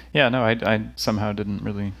 no, I somehow didn't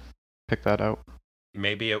really pick that out.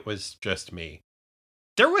 Maybe it was just me.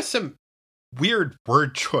 There was some weird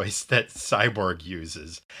word choice that Cyborg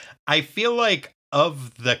uses. I feel like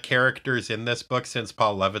of the characters in this book, since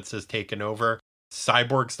Paul Levitz has taken over,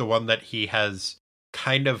 Cyborg's the one that he has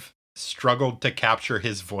kind of struggled to capture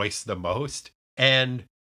his voice the most. And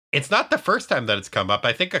it's not the first time that it's come up.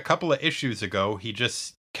 I think a couple of issues ago, he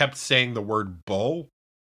just kept saying the word bull.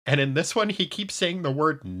 And in this one, he keeps saying the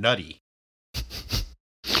word nutty.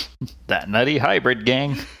 That nutty hybrid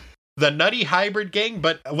gang. The nutty hybrid gang,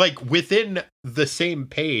 but like within the same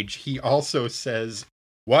page, he also says,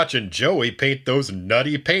 watching Joey paint those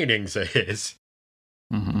nutty paintings of his.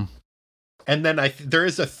 Mm-hmm. And then there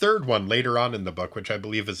is a third one later on in the book, which I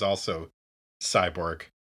believe is also Cyborg.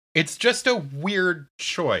 It's just a weird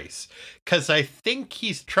choice, because I think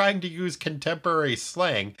he's trying to use contemporary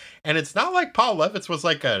slang, and it's not like Paul Levitz was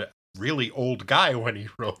like a really old guy when he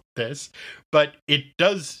wrote this, but it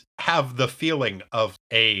does have the feeling of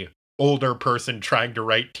a older person trying to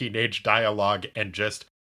write teenage dialogue and just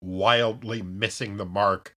wildly missing the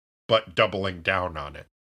mark, but doubling down on it.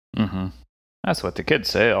 Mm-hmm. That's what the kids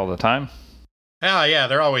say all the time. Oh, yeah,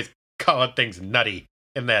 they're always calling things nutty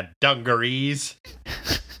in their dungarees.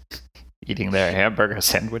 Eating their hamburger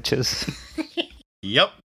sandwiches.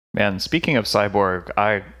 Yep. Man, speaking of Cyborg,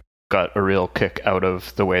 I got a real kick out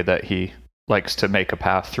of the way that he likes to make a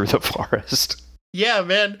path through the forest. Yeah,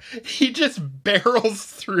 man. He just barrels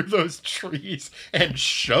through those trees and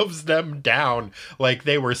shoves them down like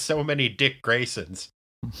they were so many Dick Graysons.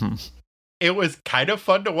 Mm-hmm. It was kind of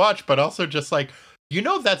fun to watch, but also just like,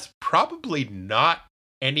 that's probably not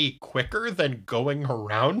any quicker than going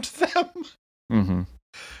around them. Mm-hmm.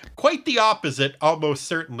 Quite the opposite, almost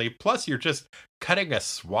certainly. Plus, you're just cutting a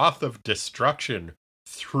swath of destruction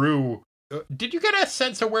through. Did you get a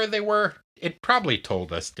sense of where they were? It probably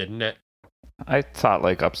told us, didn't it? I thought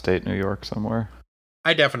like upstate New York somewhere.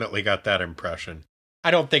 I definitely got that impression.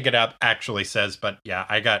 I don't think it actually says, but yeah,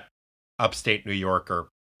 I got upstate New York or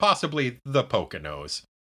possibly the Poconos,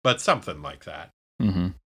 but something like that. Mm-hmm.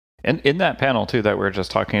 And in that panel, too, that we were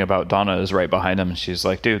just talking about, Donna is right behind him. And she's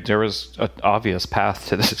like, dude, there was an obvious path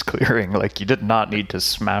to this clearing. Like, you did not need to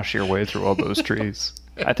smash your way through all those trees.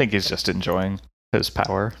 I think he's just enjoying his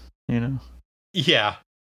power, Yeah,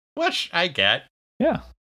 which I get. Yeah.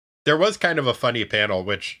 There was kind of a funny panel,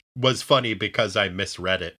 which was funny because I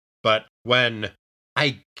misread it. But when,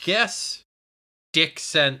 I guess, Dick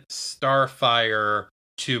sent Starfire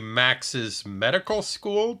to Max's medical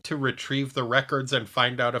school to retrieve the records and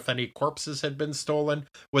find out if any corpses had been stolen.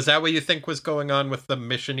 Was that what you think was going on with the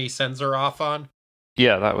mission he sends her off on?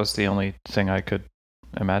 Yeah, that was the only thing I could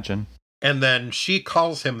imagine. And then she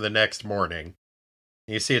calls him the next morning.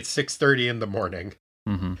 You see it's 6:30 in the morning.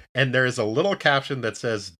 Mm-hmm. And there's a little caption that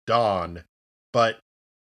says dawn, but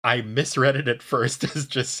I misread it at first as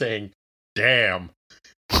just saying, damn.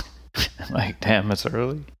 Like, damn, it's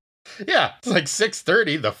early. Yeah, it's like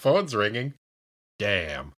 6:30, the phone's ringing.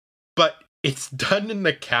 Damn. But it's done in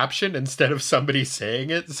the caption instead of somebody saying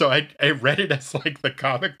it, so I read it as like the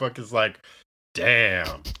comic book is like,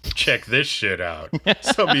 damn, check this shit out.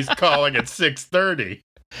 Somebody's calling at 6:30.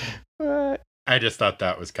 What? I just thought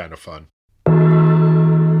that was kind of fun.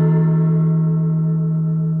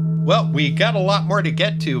 Well, we got a lot more to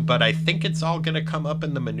get to, but I think it's all going to come up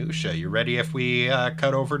in the minutia. You ready if we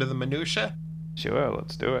cut over to the minutia? Sure,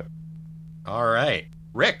 let's do it. All right.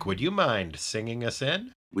 Rick, would you mind singing us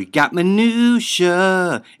in? We got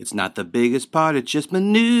minutia. It's not the biggest part, it's just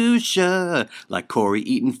minutia. Like Corey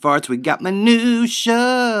eating farts, we got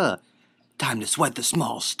minutia. Time to sweat the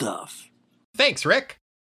small stuff. Thanks, Rick.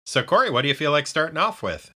 So, Corey, what do you feel like starting off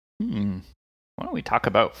with? Why don't we talk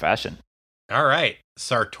about fashion? All right.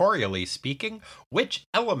 Sartorially speaking, which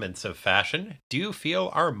elements of fashion do you feel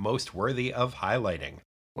are most worthy of highlighting?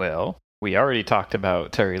 Well, we already talked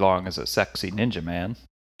about Terry Long as a sexy ninja man.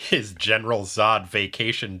 His General Zod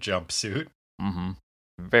vacation jumpsuit. Mm-hmm.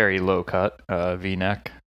 Very low cut,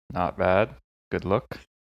 V-neck. Not bad. Good look.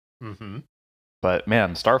 Mm-hmm. But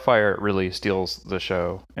man, Starfire really steals the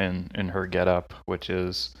show in her getup, which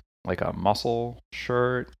is like a muscle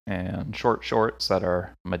shirt and short shorts that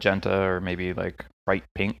are magenta or maybe like bright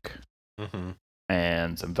pink. Mm-hmm.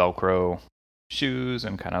 And some Velcro shoes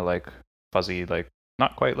and kind of like fuzzy, like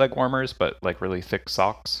not quite leg warmers, but like really thick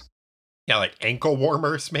socks. Yeah, like ankle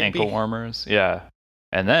warmers, maybe? Ankle warmers, yeah.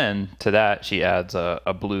 And then to that, she adds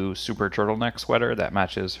a blue super turtleneck sweater that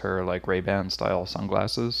matches her like Ray-Ban style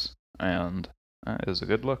sunglasses. And it is a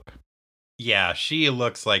good look. Yeah, she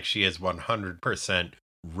looks like she is 100%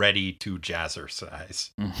 ready to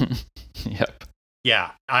jazzercise. Yep.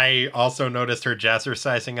 Yeah, I also noticed her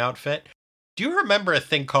jazzercising outfit. Do you remember a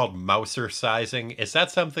thing called mousercising? Is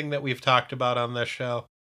that something that we've talked about on this show?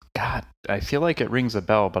 God, I feel like it rings a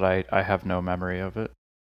bell, but I have no memory of it.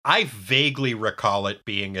 I vaguely recall it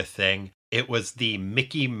being a thing. It was the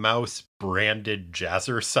Mickey Mouse branded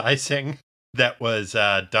jazzercising that was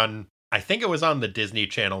done. I think it was on the Disney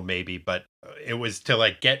Channel maybe, but it was to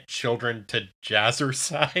like get children to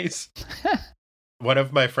jazzercise. One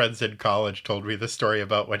of my friends in college told me the story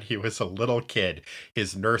about when he was a little kid.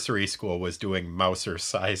 His nursery school was doing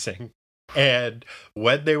mousercising. And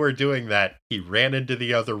when they were doing that, he ran into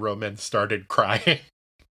the other room and started crying.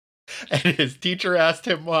 And his teacher asked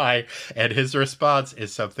him why. And his response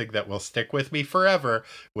is something that will stick with me forever,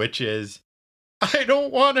 which is, I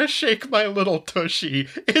don't want to shake my little tushy.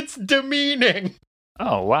 It's demeaning.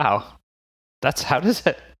 Oh, wow.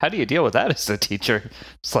 How do you deal with that as a teacher?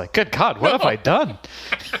 It's like, good God, what have I done?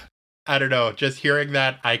 I don't know. Just hearing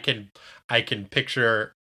that, I can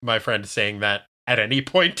picture my friend saying that at any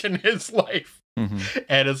point in his life. Mm-hmm.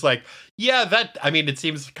 And it's like, yeah, it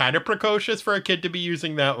seems kind of precocious for a kid to be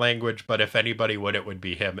using that language, but if anybody would, it would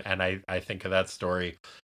be him. And I think of that story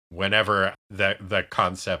whenever the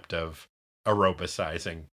concept of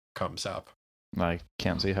aerobicizing comes up. I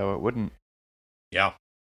can't see how it wouldn't. Yeah.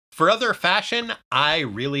 For other fashion, I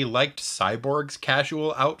really liked Cyborg's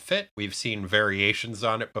casual outfit. We've seen variations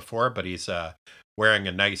on it before, but he's wearing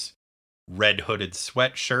a nice red hooded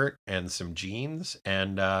sweatshirt and some jeans,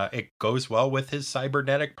 and it goes well with his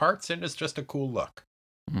cybernetic parts, and it's just a cool look.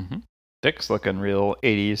 Mm-hmm. Dick's looking real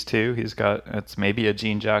 80s too. It's maybe a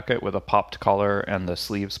jean jacket with a popped collar and the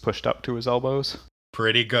sleeves pushed up to his elbows.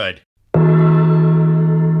 Pretty good.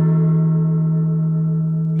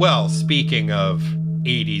 Well, speaking of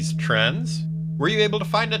 80s trends, were you able to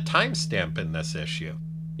find a timestamp in this issue?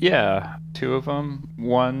 Yeah, two of them.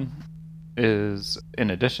 One is, in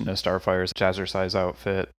addition to Starfire's jazzercise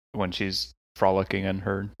outfit, when she's frolicking in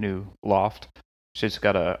her new loft, she's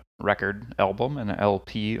got a record album and an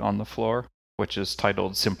LP on the floor, which is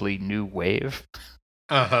titled simply New Wave.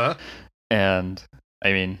 Uh-huh. And,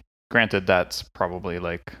 I mean, granted, that's probably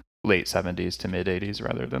like late 70s to mid 80s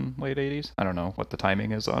rather than late 80s. I don't know what the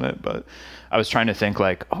timing is on it, but I was trying to think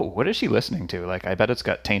like, oh, what is she listening to? Like, I bet it's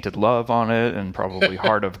got Tainted Love on it and probably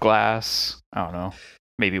Heart of Glass. I don't know.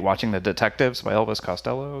 Maybe Watching the Detectives by Elvis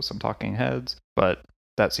Costello, some Talking Heads, but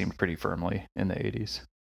that seemed pretty firmly in the 80s.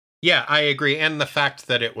 Yeah, I agree. And the fact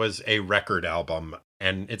that it was a record album,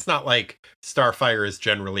 and it's not like Starfire is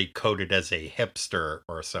generally coded as a hipster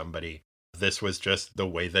or somebody. This was just the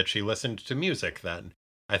way that she listened to music then.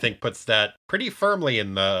 I think puts that pretty firmly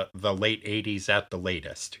in the late 80s at the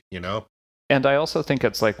latest, you know? And I also think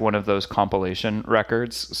it's like one of those compilation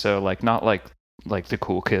records. So like not like the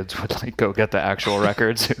cool kids would like go get the actual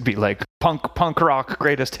records. It'd be like punk rock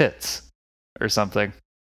greatest hits or something.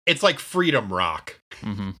 It's like Freedom Rock.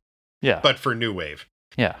 Mm-hmm. Yeah. But for new wave.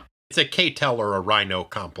 Yeah. It's a K-Tel or a Rhino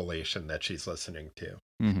compilation that she's listening to.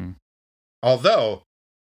 Mm-hmm. Although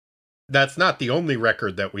that's not the only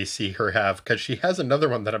record that we see her have, because she has another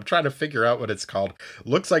one that I'm trying to figure out what it's called.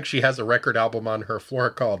 Looks like she has a record album on her floor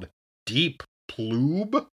called Deep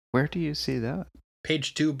Plube. Where do you see that?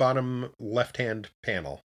 Page 2, bottom left-hand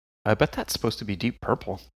panel. I bet that's supposed to be Deep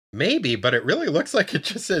Purple. Maybe, but it really looks like it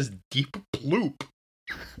just says Deep Ploop.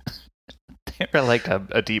 They're like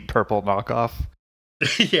a Deep Purple knockoff.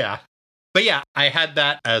 Yeah. But yeah, I had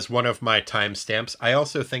that as one of my timestamps. I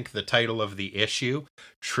also think the title of the issue,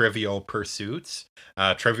 Trivial Pursuits,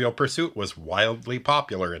 Trivial Pursuit was wildly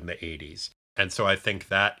popular in the 80s. And so I think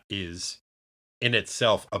that is in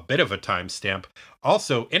itself a bit of a timestamp.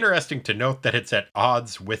 Also, interesting to note that it's at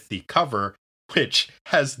odds with the cover, which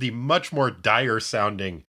has the much more dire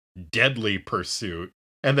sounding Deadly Pursuit.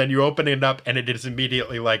 And then you open it up and it is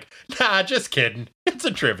immediately like, nah, just kidding. It's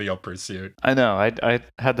a Trivial Pursuit. I know, I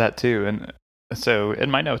had that too. And so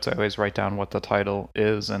in my notes, I always write down what the title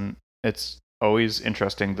is. And it's always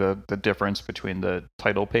interesting, the difference between the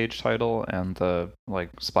title page title and the like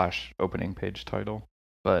splash opening page title.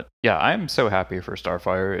 But yeah, I'm so happy for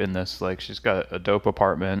Starfire in this. Like, she's got a dope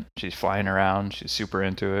apartment. She's flying around. She's super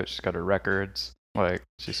into it. She's got her records. Like,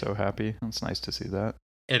 she's so happy. It's nice to see that.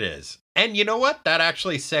 It is. And you know what? That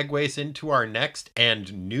actually segues into our next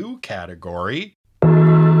and new category.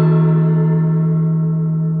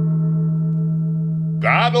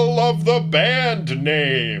 Battle of the Band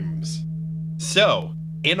Names. So,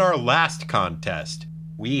 in our last contest,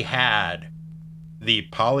 we had the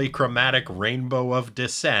Polychromatic Rainbow of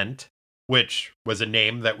Descent, which was a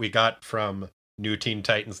name that we got from New Teen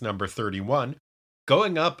Titans number 31,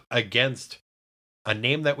 going up against a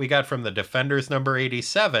name that we got from the Defenders number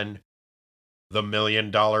 87, the $1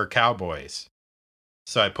 Million Cowboys.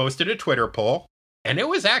 So I posted a Twitter poll, and it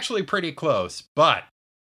was actually pretty close, but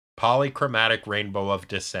Polychromatic Rainbow of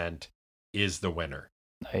Descent is the winner.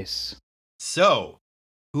 Nice. So,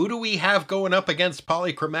 who do we have going up against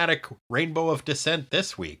Polychromatic Rainbow of Descent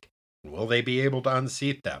this week? Will they be able to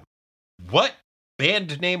unseat them? What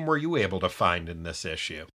band name were you able to find in this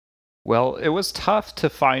issue? Well, it was tough to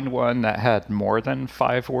find one that had more than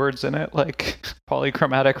 5 words in it, like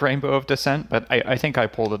Polychromatic Rainbow of Descent, but I think I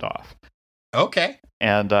pulled it off. Okay.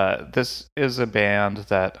 And this is a band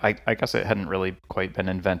that I guess it hadn't really quite been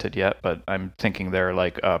invented yet, but I'm thinking they're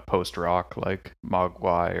like post-rock, like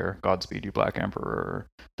Mogwai or Godspeed You Black Emperor, or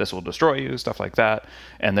This Will Destroy You, stuff like that.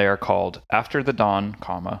 And they are called After the Dawn,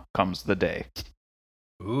 Comes the Day.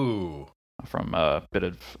 Ooh. From a bit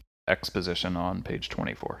of exposition on page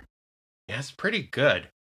 24. Yeah, it's pretty good.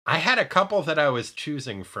 I had a couple that I was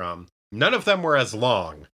choosing from. None of them were as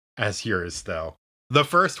long as yours, though. The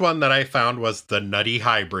first one that I found was the Nutty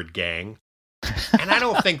Hybrid Gang. And I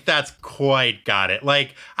don't think that's quite got it.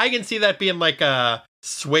 Like, I can see that being like a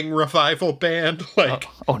swing revival band. Like,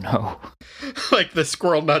 oh no. Like the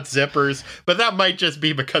Squirrel Nut Zippers. But that might just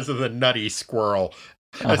be because of the Nutty Squirrel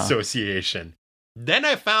association. Then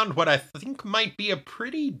I found what I think might be a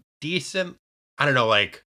pretty decent, I don't know,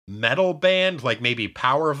 like metal band, like maybe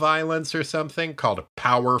Power Violence or something, called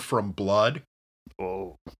Power from Blood.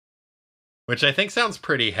 Whoa. Which I think sounds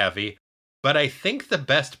pretty heavy, but I think the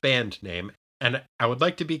best band name, and I would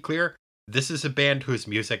like to be clear, this is a band whose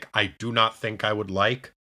music I do not think I would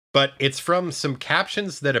like, but it's from some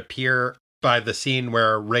captions that appear by the scene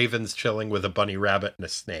where Raven's chilling with a bunny rabbit and a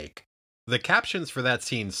snake. The captions for that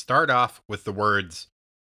scene start off with the words,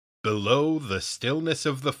 "Below the stillness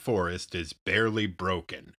of the forest is barely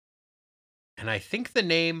broken." And I think the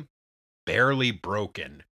name Barely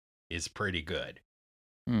Broken is pretty good.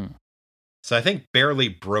 So I think Barely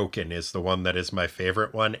Broken is the one that is my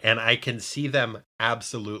favorite one, and I can see them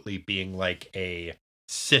absolutely being like a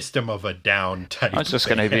System of a Down type. I was just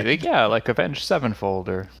going to be like Avenged Sevenfold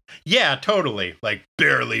or... Yeah, totally. Like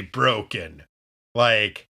Barely Broken.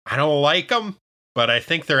 Like, I don't like them, but I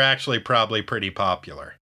think they're actually probably pretty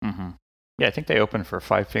popular. Mm-hmm. Yeah, I think they opened for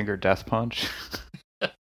Five Finger Death Punch.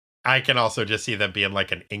 I can also just see them being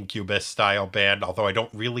like an Incubus style band, although I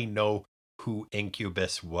don't really know who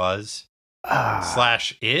Incubus was.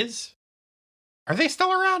 Slash is? Are they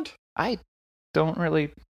still around? I don't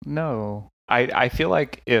really know. I feel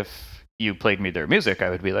like if you played me their music, I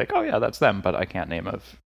would be like, oh yeah, that's them, but I can't name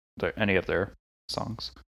any of their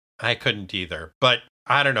songs. I couldn't either, but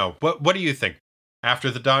I don't know. What do you think? After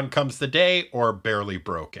the Dawn Comes the Day or Barely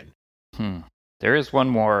Broken? There is one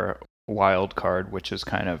more wild card, which is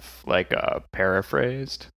kind of like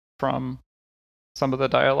paraphrased from some of the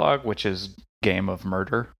dialogue, which is Game of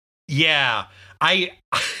Murder. Yeah, It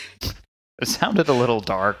sounded a little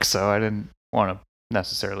dark, so I didn't want to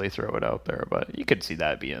necessarily throw it out there, but you could see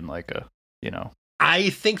that being like a,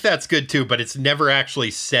 I think that's good too, but it's never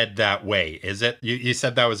actually said that way, is it? You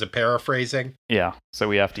said that was a paraphrasing? Yeah, so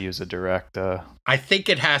we have to use a direct... I think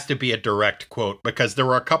it has to be a direct quote, because there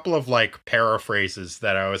were a couple of like paraphrases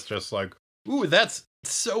that I was just like, ooh, that's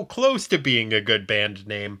so close to being a good band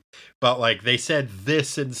name, but like they said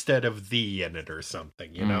this instead of the in it or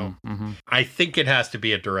something, Mm-hmm. I think it has to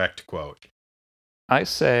be a direct quote. I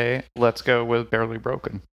say let's go with Barely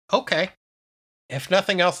Broken. Okay. If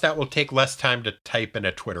nothing else, that will take less time to type in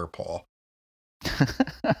a Twitter poll.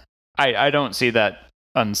 I don't see that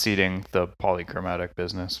unseating the polychromatic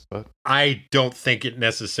business, but I don't think it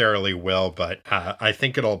necessarily will, but I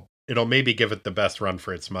think it'll maybe give it the best run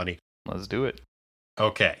for its money. let's do it.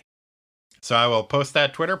 Okay. So I will post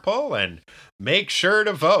that Twitter poll and make sure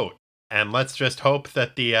to vote. And let's just hope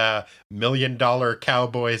that the $1 Million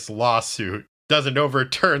Cowboys lawsuit doesn't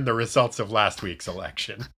overturn the results of last week's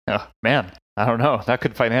election. Oh, man, I don't know. That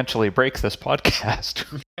could financially break this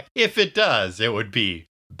podcast. If it does, it would be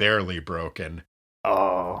barely broken.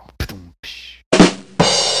 Oh.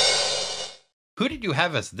 Who did you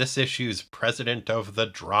have as this issue's president of the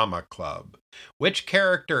drama club? Which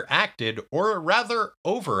character acted, or rather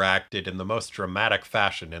overacted, in the most dramatic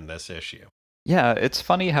fashion in this issue? Yeah, it's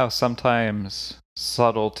funny how sometimes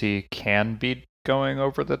subtlety can be going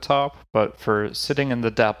over the top, but for sitting in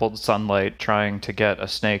the dappled sunlight trying to get a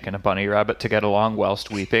snake and a bunny rabbit to get along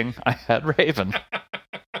whilst weeping, I had Raven.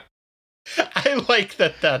 I like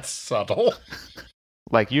that that's subtle.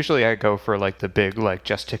 Like, usually I go for, like, the big, like,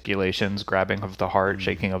 gesticulations, grabbing of the heart,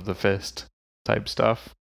 shaking of the fist type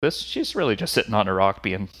stuff. She's really just sitting on a rock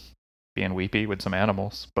being weepy with some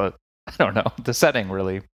animals, but I don't know. The setting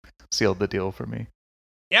really sealed the deal for me.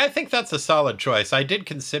 Yeah, I think that's a solid choice. I did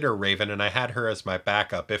consider Raven, and I had her as my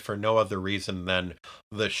backup, if for no other reason than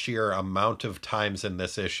the sheer amount of times in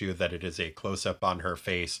this issue that it is a close-up on her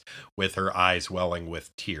face with her eyes welling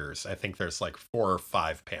with tears. I think there's like 4 or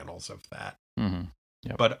 5 panels of that. Mm-hmm.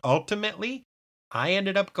 Yep. But ultimately, I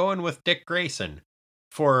ended up going with Dick Grayson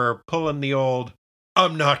for pulling the old,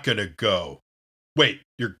 I'm not gonna go. Wait,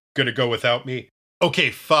 you're gonna go without me? Okay,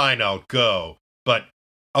 fine, I'll go. But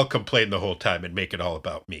I'll complain the whole time and make it all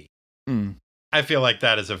about me. Mm. I feel like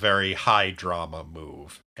that is a very high drama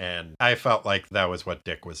move. And I felt like that was what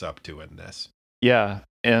Dick was up to in this. Yeah,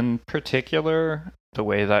 in particular, the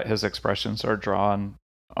way that his expressions are drawn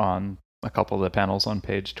on a couple of the panels on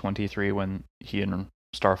page 23 when he and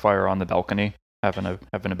Starfire are on the balcony having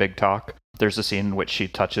a big talk. There's a scene in which she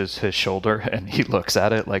touches his shoulder and he looks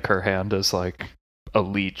at it like her hand is like a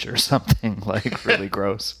leech or something, like really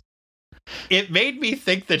gross. It made me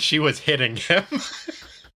think that she was hitting him.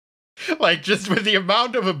 Like, just with the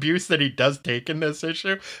amount of abuse that he does take in this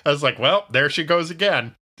issue, I was like, well, there she goes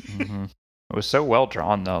again. Mm-hmm. It was so well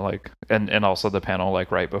drawn, though. Like, and also the panel,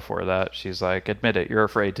 like, right before that, she's like, admit it, you're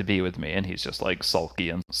afraid to be with me. And he's just, like, sulky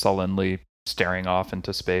and sullenly staring off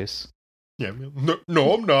into space. Yeah,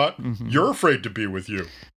 no, I'm not. Mm-hmm. You're afraid to be with you.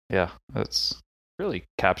 Yeah, that's really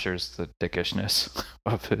captures the dickishness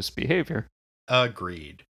of his behavior.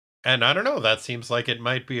 Agreed. And I don't know, that seems like it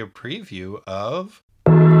might be a preview of...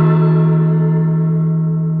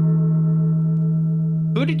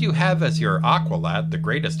 Who did you have as your Aqualad, the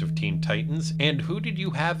greatest of Teen Titans, and who did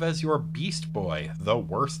you have as your Beast Boy, the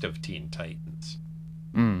worst of Teen Titans?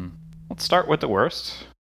 Let's start with the worst.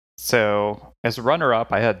 So, as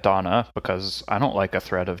runner-up, I had Donna, because I don't like a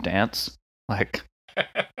thread of dance. Like,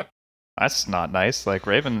 that's not nice. Like,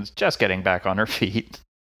 Raven's just getting back on her feet.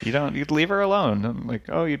 You'd leave her alone. I'm like,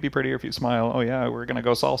 oh, you'd be prettier if you smile. Oh, yeah, we're going to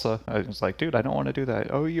go salsa. I was like, dude, I don't want to do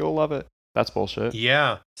that. Oh, you'll love it. That's bullshit.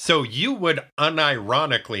 Yeah. So you would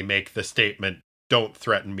unironically make the statement, don't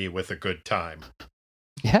threaten me with a good time.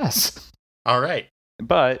 Yes. All right.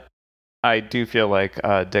 But I do feel like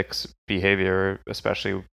Dick's behavior,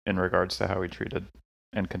 especially in regards to how he treated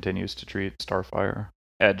and continues to treat Starfire,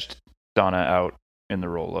 edged Donna out in the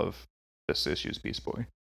role of this issue's Beast Boy.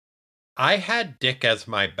 I had Dick as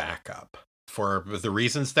my backup for the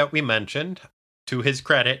reasons that we mentioned. To his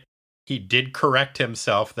credit, he did correct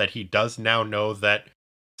himself that he does now know that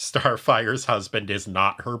Starfire's husband is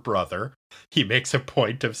not her brother. He makes a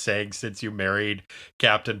point of saying, since you married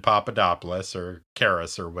Captain Papadopoulos or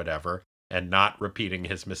Karis or whatever, and not repeating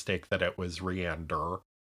his mistake that it was Riander.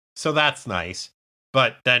 So that's nice.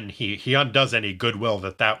 But then he undoes any goodwill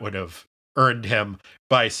that would have earned him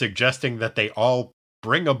by suggesting that they all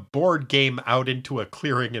bring a board game out into a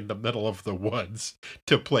clearing in the middle of the woods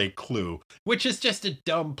to play Clue, which is just a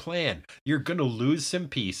dumb plan. You're going to lose some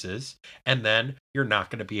pieces, and then you're not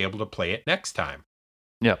going to be able to play it next time.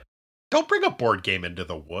 Yep. Don't bring a board game into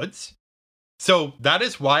the woods. So that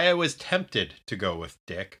is why I was tempted to go with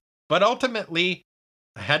Dick, but ultimately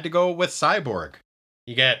I had to go with Cyborg.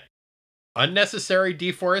 You get unnecessary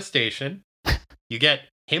deforestation. You get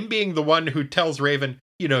him being the one who tells Raven,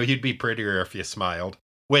 you'd be prettier if you smiled,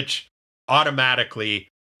 which automatically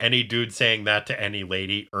any dude saying that to any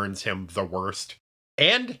lady earns him the worst.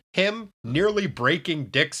 And him nearly breaking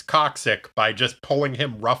Dick's coccyx by just pulling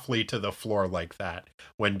him roughly to the floor like that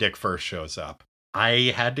when Dick first shows up.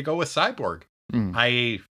 I had to go with Cyborg.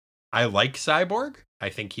 I I like Cyborg. I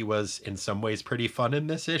think he was in some ways pretty fun in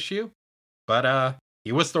this issue, but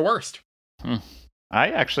he was the worst. I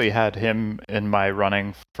actually had him in my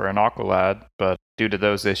running for an Aqualad, but due to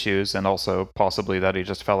those issues and also possibly that he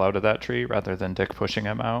just fell out of that tree rather than Dick pushing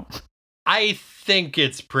him out. I think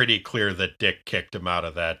it's pretty clear that Dick kicked him out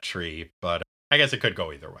of that tree, but I guess it could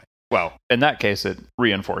go either way. Well, in that case, it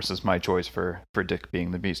reinforces my choice for Dick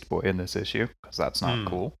being the Beast Boy in this issue, because that's not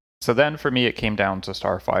cool. So then for me, it came down to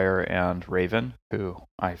Starfire and Raven, who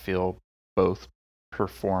I feel both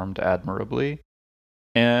performed admirably.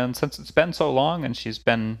 And since it's been so long and she's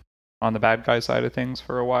been on the bad guy side of things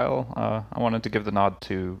for a while, I wanted to give the nod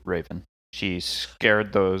to Raven. She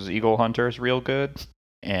scared those eagle hunters real good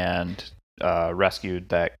and rescued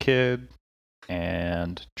that kid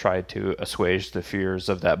and tried to assuage the fears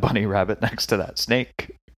of that bunny rabbit next to that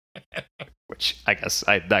snake. Which I guess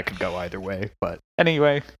that could go either way. But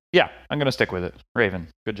anyway, yeah, I'm going to stick with it. Raven,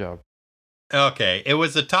 good job. Okay, it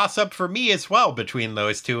was a toss-up for me as well between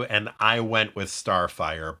those two, and I went with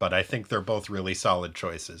Starfire, but I think they're both really solid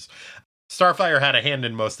choices. Starfire had a hand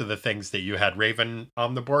in most of the things that you had Raven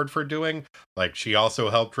on the board for doing. Like, she also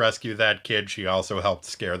helped rescue that kid, she also helped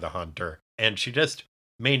scare the hunter, and she just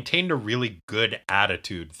maintained a really good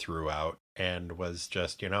attitude throughout, and was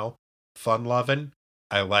just, fun-loving.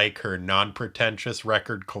 I like her non-pretentious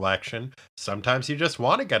record collection. Sometimes you just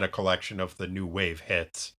want to get a collection of the new wave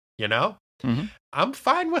hits, Mm-hmm. I'm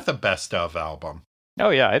fine with a best of album. Oh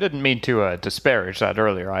yeah, I didn't mean to disparage that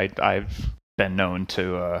earlier. I've been known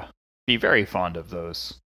to be very fond of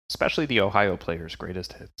those, especially the Ohio Players'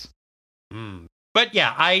 greatest hits. But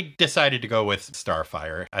yeah, I decided to go with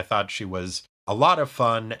Starfire. I thought she was a lot of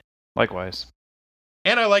fun. Likewise.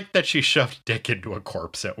 And I liked that she shoved Dick into a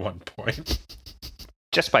corpse at one point.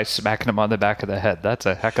 Just by smacking him on the back of the head. That's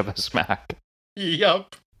a heck of a smack.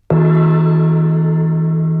 Yup.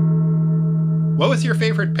 What was your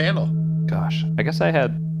favorite panel? Gosh, I guess I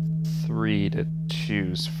had 3 to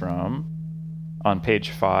choose from. On page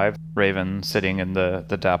 5, Raven sitting in the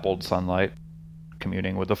dappled sunlight,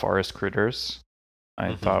 communing with the forest critters.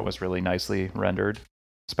 I thought was really nicely rendered,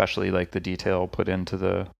 especially like the detail put into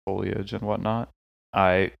the foliage and whatnot.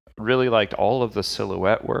 I really liked all of the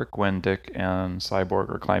silhouette work when Dick and Cyborg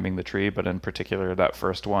are climbing the tree, but in particular that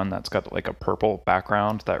first one that's got like a purple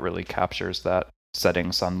background that really captures that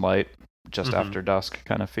setting sunlight just after dusk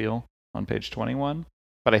kind of feel on page 21.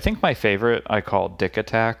 But I think my favorite I called Dick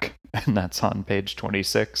Attack, and that's on page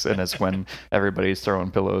 26, and it's when everybody's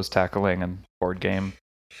throwing pillows, tackling, and board game,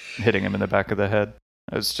 hitting him in the back of the head.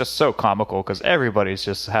 It's just so comical because everybody's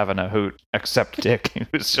just having a hoot except Dick,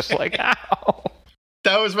 who's just like, ow!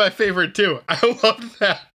 That was my favorite too. I loved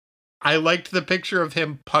that. I liked the picture of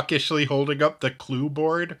him puckishly holding up the clue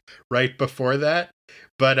board right before that.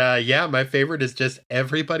 But yeah, my favorite is just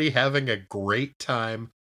everybody having a great time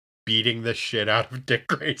beating the shit out of Dick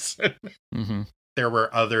Grayson. There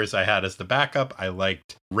were others I had as the backup. I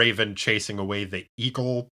liked Raven chasing away the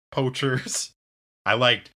eagle poachers. I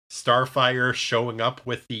liked Starfire showing up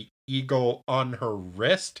with the eagle on her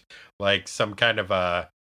wrist, like some kind of a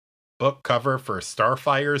book cover for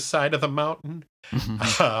Starfire's side of the mountain.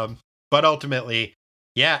 But ultimately,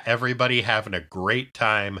 yeah, everybody having a great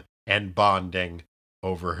time and bonding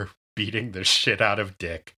over beating the shit out of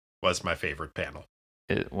Dick was my favorite panel.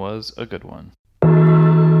 It was a good one.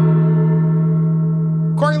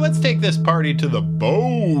 Corey, let's take this party to the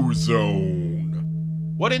Bow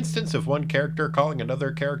Zone. What instance of one character calling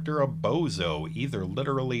another character a bozo, either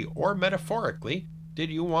literally or metaphorically, did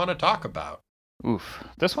you want to talk about? Oof,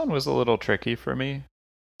 this one was a little tricky for me.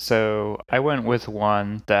 So I went with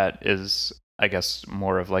one that is, I guess,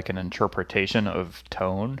 more of like an interpretation of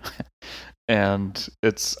tone. And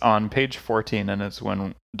it's on page 14, and it's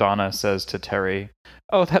when Donna says to Terry,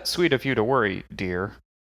 "Oh, that's sweet of you to worry, dear."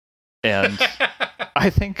 And I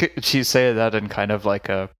think she's saying that in kind of like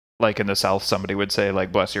in the South, somebody would say,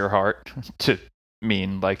 like, "Bless your heart," to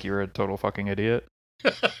mean like you're a total fucking idiot.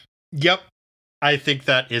 Yep. I think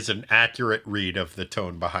that is an accurate read of the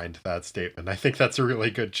tone behind that statement. I think that's a really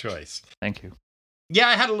good choice. Thank you. Yeah,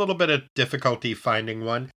 I had a little bit of difficulty finding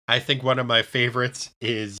one. I think one of my favorites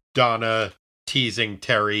is Donna teasing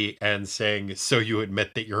Terry and saying, "So you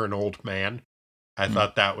admit that you're an old man?" I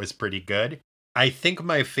thought that was pretty good. I think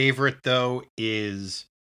my favorite, though, is,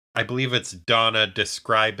 I believe it's Donna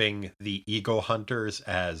describing the Eagle Hunters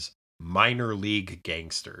as minor league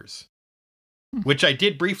gangsters, which I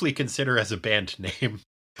did briefly consider as a band name,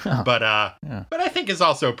 but I think is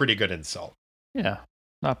also a pretty good insult. Yeah,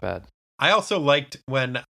 not bad. I also liked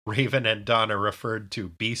when Raven and Donna referred to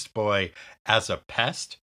Beast Boy as a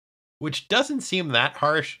pest, which doesn't seem that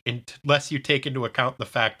harsh unless you take into account the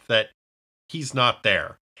fact that he's not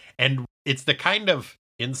there. And it's the kind of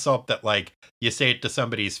insult that, like, you say it to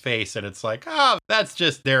somebody's face and it's like, that's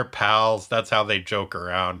just their pals. That's how they joke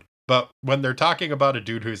around. But when they're talking about a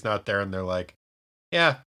dude who's not there and they're like,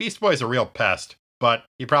 yeah, Beast Boy's a real pest, but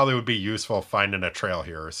he probably would be useful finding a trail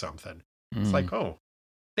here or something. It's like, oh,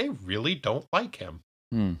 they really don't like him.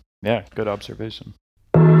 Yeah, good observation.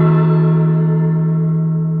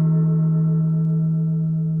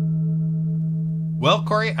 Well,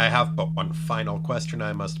 Corey, I have but one final question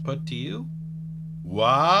I must put to you.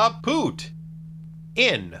 Wapoot!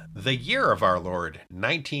 In the year of our Lord,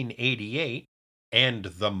 1988, and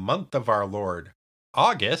the month of our Lord,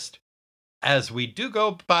 August, as we do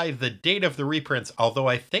go by the date of the reprints, although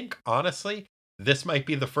I think, honestly, this might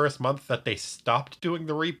be the first month that they stopped doing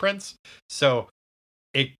the reprints. So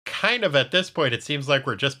it kind of, at this point, it seems like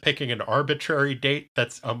we're just picking an arbitrary date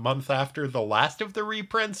that's a month after the last of the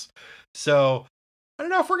reprints. So I don't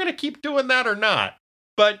know if we're going to keep doing that or not.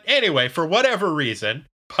 But anyway, for whatever reason,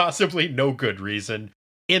 possibly no good reason,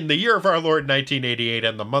 in the year of our Lord 1988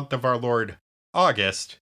 and the month of our Lord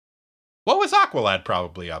August, what was Aqualad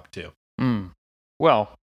probably up to?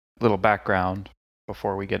 Well, little background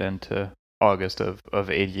before we get into August of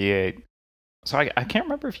 88. So I can't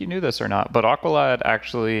remember if you knew this or not, but Aqualad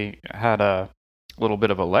actually had a little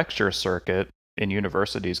bit of a lecture circuit in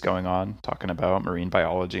universities going on, talking about marine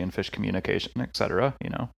biology and fish communication, etc.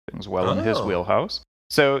 Things well in his wheelhouse.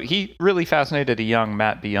 So he really fascinated a young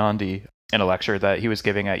Matt Biondi in a lecture that he was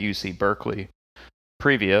giving at UC Berkeley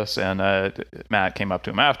previous, and Matt came up to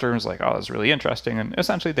him after and was like, oh, that's really interesting. And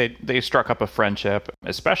essentially they struck up a friendship,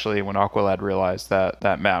 especially when Aqualad realized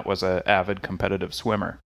that Matt was an avid competitive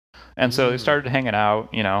swimmer. And so they started hanging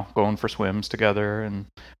out, going for swims together and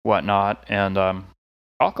whatnot. And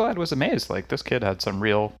Aqualad was amazed. Like, this kid had some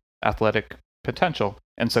real athletic potential.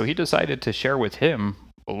 And so he decided to share with him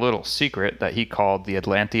a little secret that he called the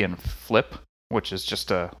Atlantean flip, which is just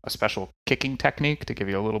a special kicking technique to give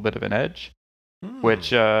you a little bit of an edge,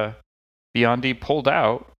 which Biondi pulled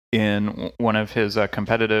out in one of his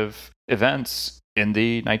competitive events in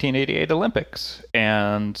the 1988 Olympics.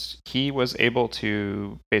 And he was able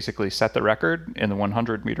to basically set the record in the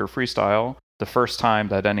 100-meter freestyle, the first time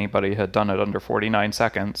that anybody had done it under 49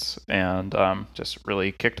 seconds, and just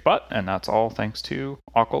really kicked butt. And that's all thanks to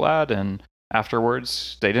Aqualad. And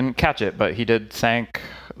afterwards, they didn't catch it, but he did thank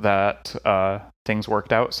that things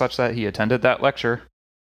worked out such that he attended that lecture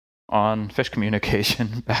on fish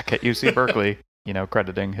communication back at UC Berkeley,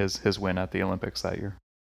 crediting his win at the Olympics that year.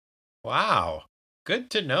 Wow.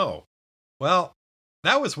 Good to know. Well,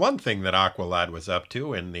 that was one thing that Aqualad was up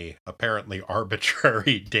to in the apparently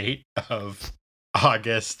arbitrary date of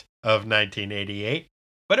August of 1988,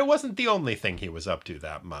 but it wasn't the only thing he was up to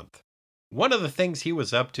that month. One of the things he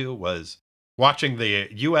was up to was watching the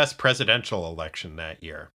U.S. presidential election that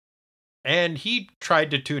year. And he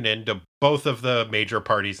tried to tune in to both of the major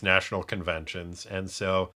parties' national conventions, and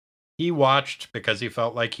so he watched, because he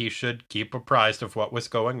felt like he should keep apprised of what was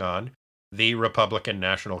going on, the Republican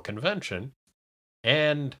National Convention,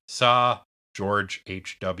 and saw George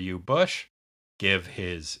H.W. Bush give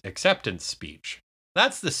his acceptance speech.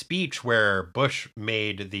 That's the speech where Bush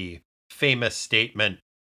made the famous statement,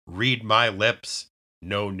 "Read my lips,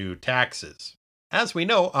 no new taxes." As we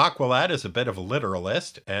know, Aqualad is a bit of a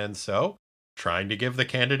literalist, and so, trying to give the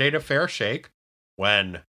candidate a fair shake,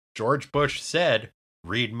 when George Bush said,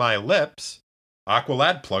 "Read my lips,"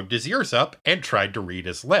 Aqualad plugged his ears up and tried to read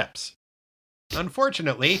his lips.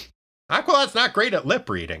 Unfortunately, Aqualad's not great at lip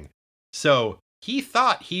reading, so he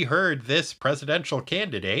thought he heard this presidential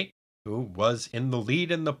candidate, who was in the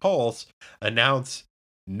lead in the polls, announce,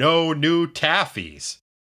 "No new taffies."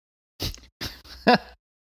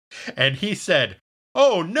 And he said,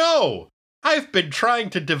 "Oh no! I've been trying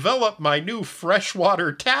to develop my new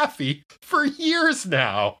freshwater taffy for years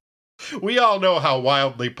now. We all know how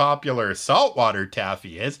wildly popular saltwater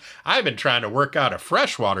taffy is. I've been trying to work out a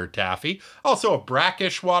freshwater taffy, also a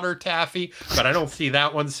brackish water taffy, but I don't see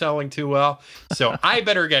that one selling too well. So I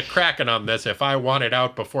better get cracking on this if I want it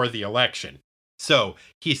out before the election." So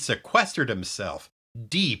he sequestered himself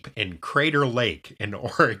deep in Crater Lake in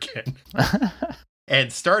Oregon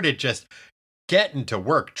and started just getting to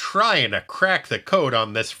work trying to crack the code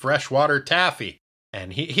on this freshwater taffy.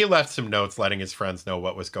 And he left some notes letting his friends know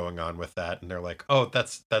what was going on with that. And they're like, "Oh,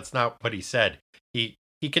 that's not what he said. He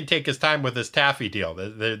can take his time with his taffy deal.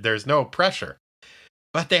 There's no pressure."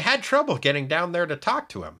 But they had trouble getting down there to talk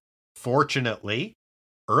to him. Fortunately,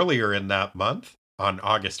 earlier in that month, on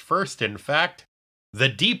August 1st, in fact, the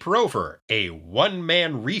Deep Rover, a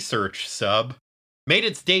one-man research sub, made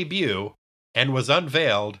its debut and was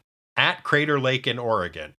unveiled at Crater Lake in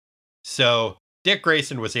Oregon. So Dick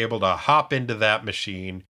Grayson was able to hop into that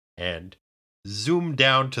machine and zoom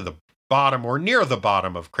down to the bottom or near the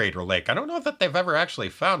bottom of Crater Lake. I don't know that they've ever actually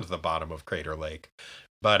found the bottom of Crater Lake,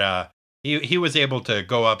 but he was able to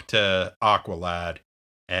go up to Aqualad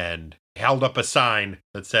and held up a sign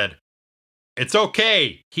that said, "It's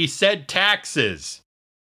okay, he said taxes."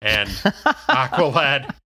 And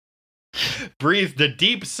Aqualad breathed a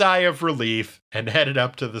deep sigh of relief and headed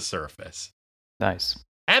up to the surface. Nice.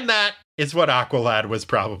 And that is what Aqualad was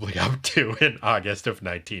probably up to in August of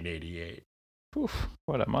 1988. Oof,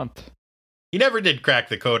 what a month. He never did crack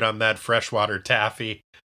the code on that freshwater taffy,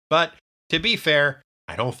 but to be fair,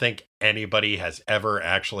 I don't think anybody has ever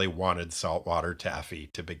actually wanted saltwater taffy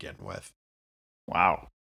to begin with. Wow.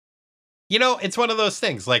 You know, it's one of those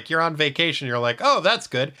things, like you're on vacation, you're like, oh, that's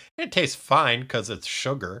good. And it tastes fine because it's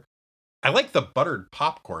sugar. I like the buttered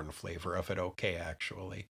popcorn flavor of it okay,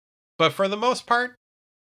 actually. But for the most part,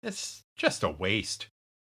 it's just a waste.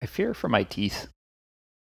 I fear for my teeth.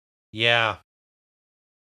 Yeah.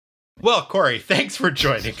 Well, Corey, thanks for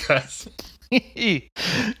joining us.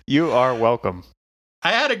 You are welcome.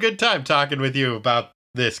 I had a good time talking with you about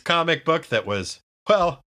this comic book that was,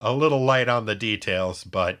 well, a little light on the details,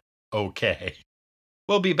 but okay.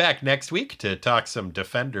 We'll be back next week to talk some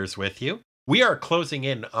Defenders with you. We are closing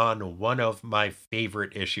in on one of my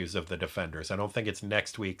favorite issues of the Defenders. I don't think it's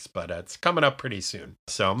next week's, but it's coming up pretty soon.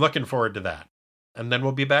 So I'm looking forward to that. And then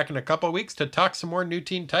we'll be back in a couple weeks to talk some more New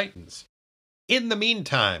Teen Titans. In the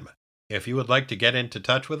meantime, if you would like to get into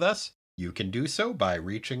touch with us, you can do so by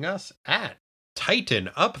reaching us at Tighten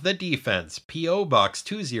Up the Defense, P.O. Box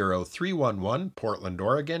 20311, Portland,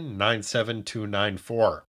 Oregon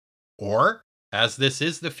 97294. Or, as this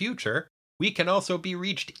is the future, we can also be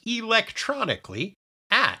reached electronically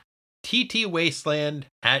at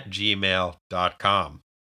ttwasteland@gmail.com.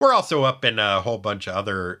 We're also up in a whole bunch of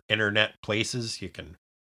other internet places. You can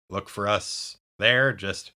look for us there.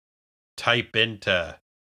 Just type into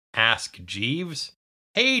Ask Jeeves.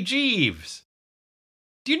 Hey, Jeeves!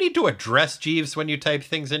 Do you need to address Jeeves when you type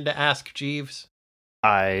things into Ask Jeeves?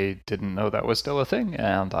 I didn't know that was still a thing,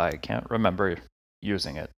 and I can't remember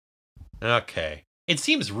using it. Okay. It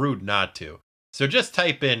seems rude not to. So just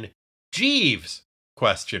type in Jeeves? ?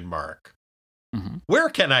 Mm-hmm. Where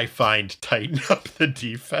can I find Tighten Up the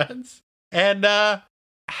Defense? And, I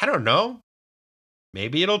don't know.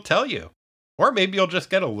 Maybe it'll tell you. Or maybe you'll just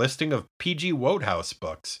get a listing of P.G. Wodehouse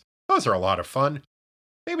books. Those are a lot of fun.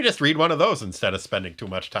 Maybe just read one of those instead of spending too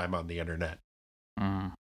much time on the internet.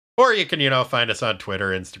 Mm. Or you can, find us on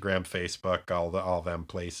Twitter, Instagram, Facebook, all them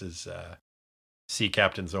places.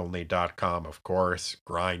 SeaCaptainsOnly.com, of course.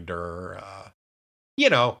 Grindr.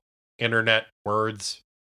 Internet words.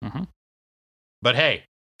 Mm-hmm. But hey,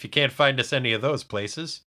 if you can't find us any of those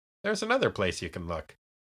places, there's another place you can look.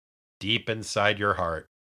 Deep inside your heart.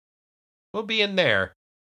 We'll be in there,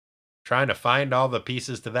 trying to find all the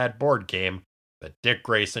pieces to that board game that Dick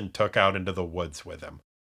Grayson took out into the woods with him.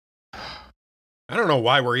 I don't know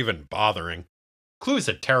why we're even bothering. Clue's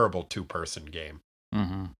a terrible two-person game.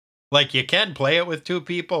 Mm-hmm. Like, you can play it with two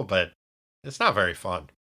people, but it's not very fun.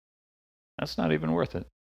 That's not even worth it.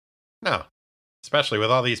 No, especially with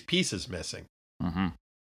all these pieces missing. Mm-hmm.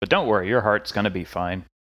 But don't worry, your heart's going to be fine.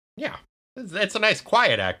 Yeah, it's a nice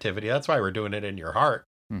quiet activity. That's why we're doing it in your heart.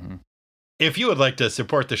 Mm-hmm. If you would like to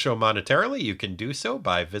support the show monetarily, you can do so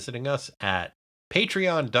by visiting us at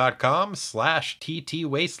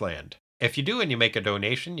patreon.com/ttwasteland. If you do and you make a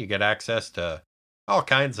donation, you get access to all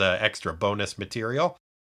kinds of extra bonus material.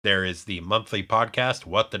 There is the monthly podcast,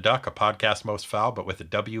 What the Duck, a podcast most foul, but with a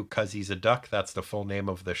W, 'cause he's a duck. That's the full name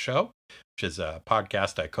of the show, which is a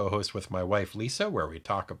podcast I co-host with my wife, Lisa, where we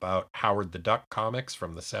talk about Howard the Duck comics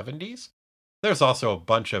from the 70s. There's also a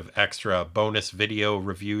bunch of extra bonus video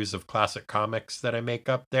reviews of classic comics that I make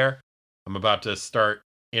up there. I'm about to start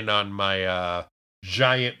in on my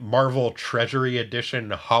giant Marvel Treasury Edition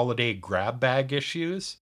holiday grab bag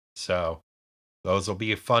issues. So those will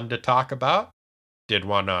be fun to talk about. Did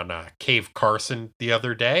one on Cave Carson the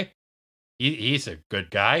other day. He's a good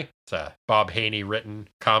guy. It's a Bob Haney written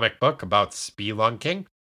comic book about spelunking.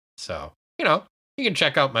 So, you can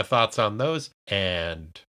check out my thoughts on those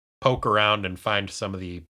and poke around and find some of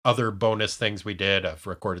the other bonus things we did. I've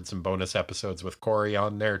recorded some bonus episodes with Corey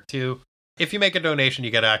on there too. If you make a donation,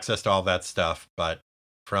 you get access to all that stuff. But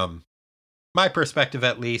from my perspective,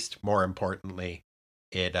 at least, more importantly,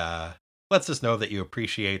 it lets us know that you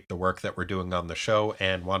appreciate the work that we're doing on the show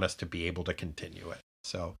and want us to be able to continue it.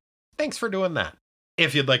 So thanks for doing that.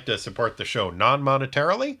 If you'd like to support the show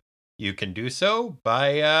non-monetarily, you can do so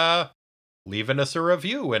by leaving us a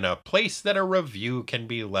review in a place that a review can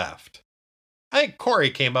be left. I think Corey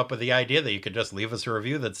came up with the idea that you could just leave us a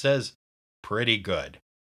review that says, pretty good.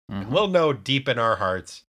 And we'll know deep in our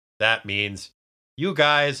hearts that means you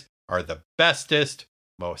guys are the bestest,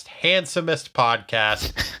 most handsomest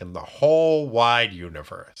podcast in the whole wide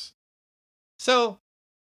universe. So,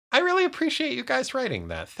 I really appreciate you guys writing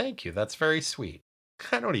that. Thank you. That's very sweet.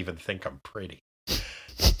 I don't even think I'm pretty.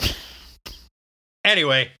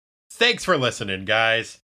 Anyway, thanks for listening,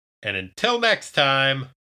 guys. And until next time,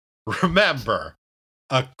 remember,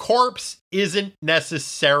 a corpse isn't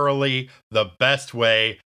necessarily the best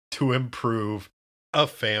way to improve a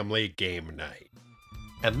family game night.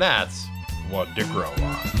 And that's one to grow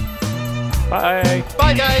on. Bye.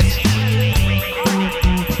 Bye, guys.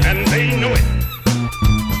 And they know it.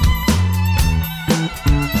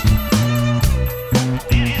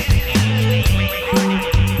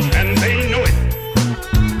 And they know it.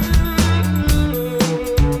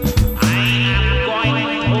 I'm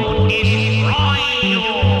going to destroy you.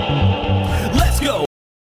 Let's go!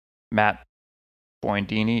 Matt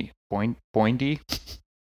Boindini. Boindy?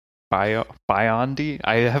 Biondi?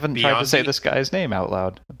 I haven't tried to say Biondi? this guy's name out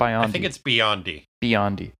loud. Biondi. I think it's Beyondy.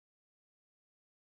 Biondi.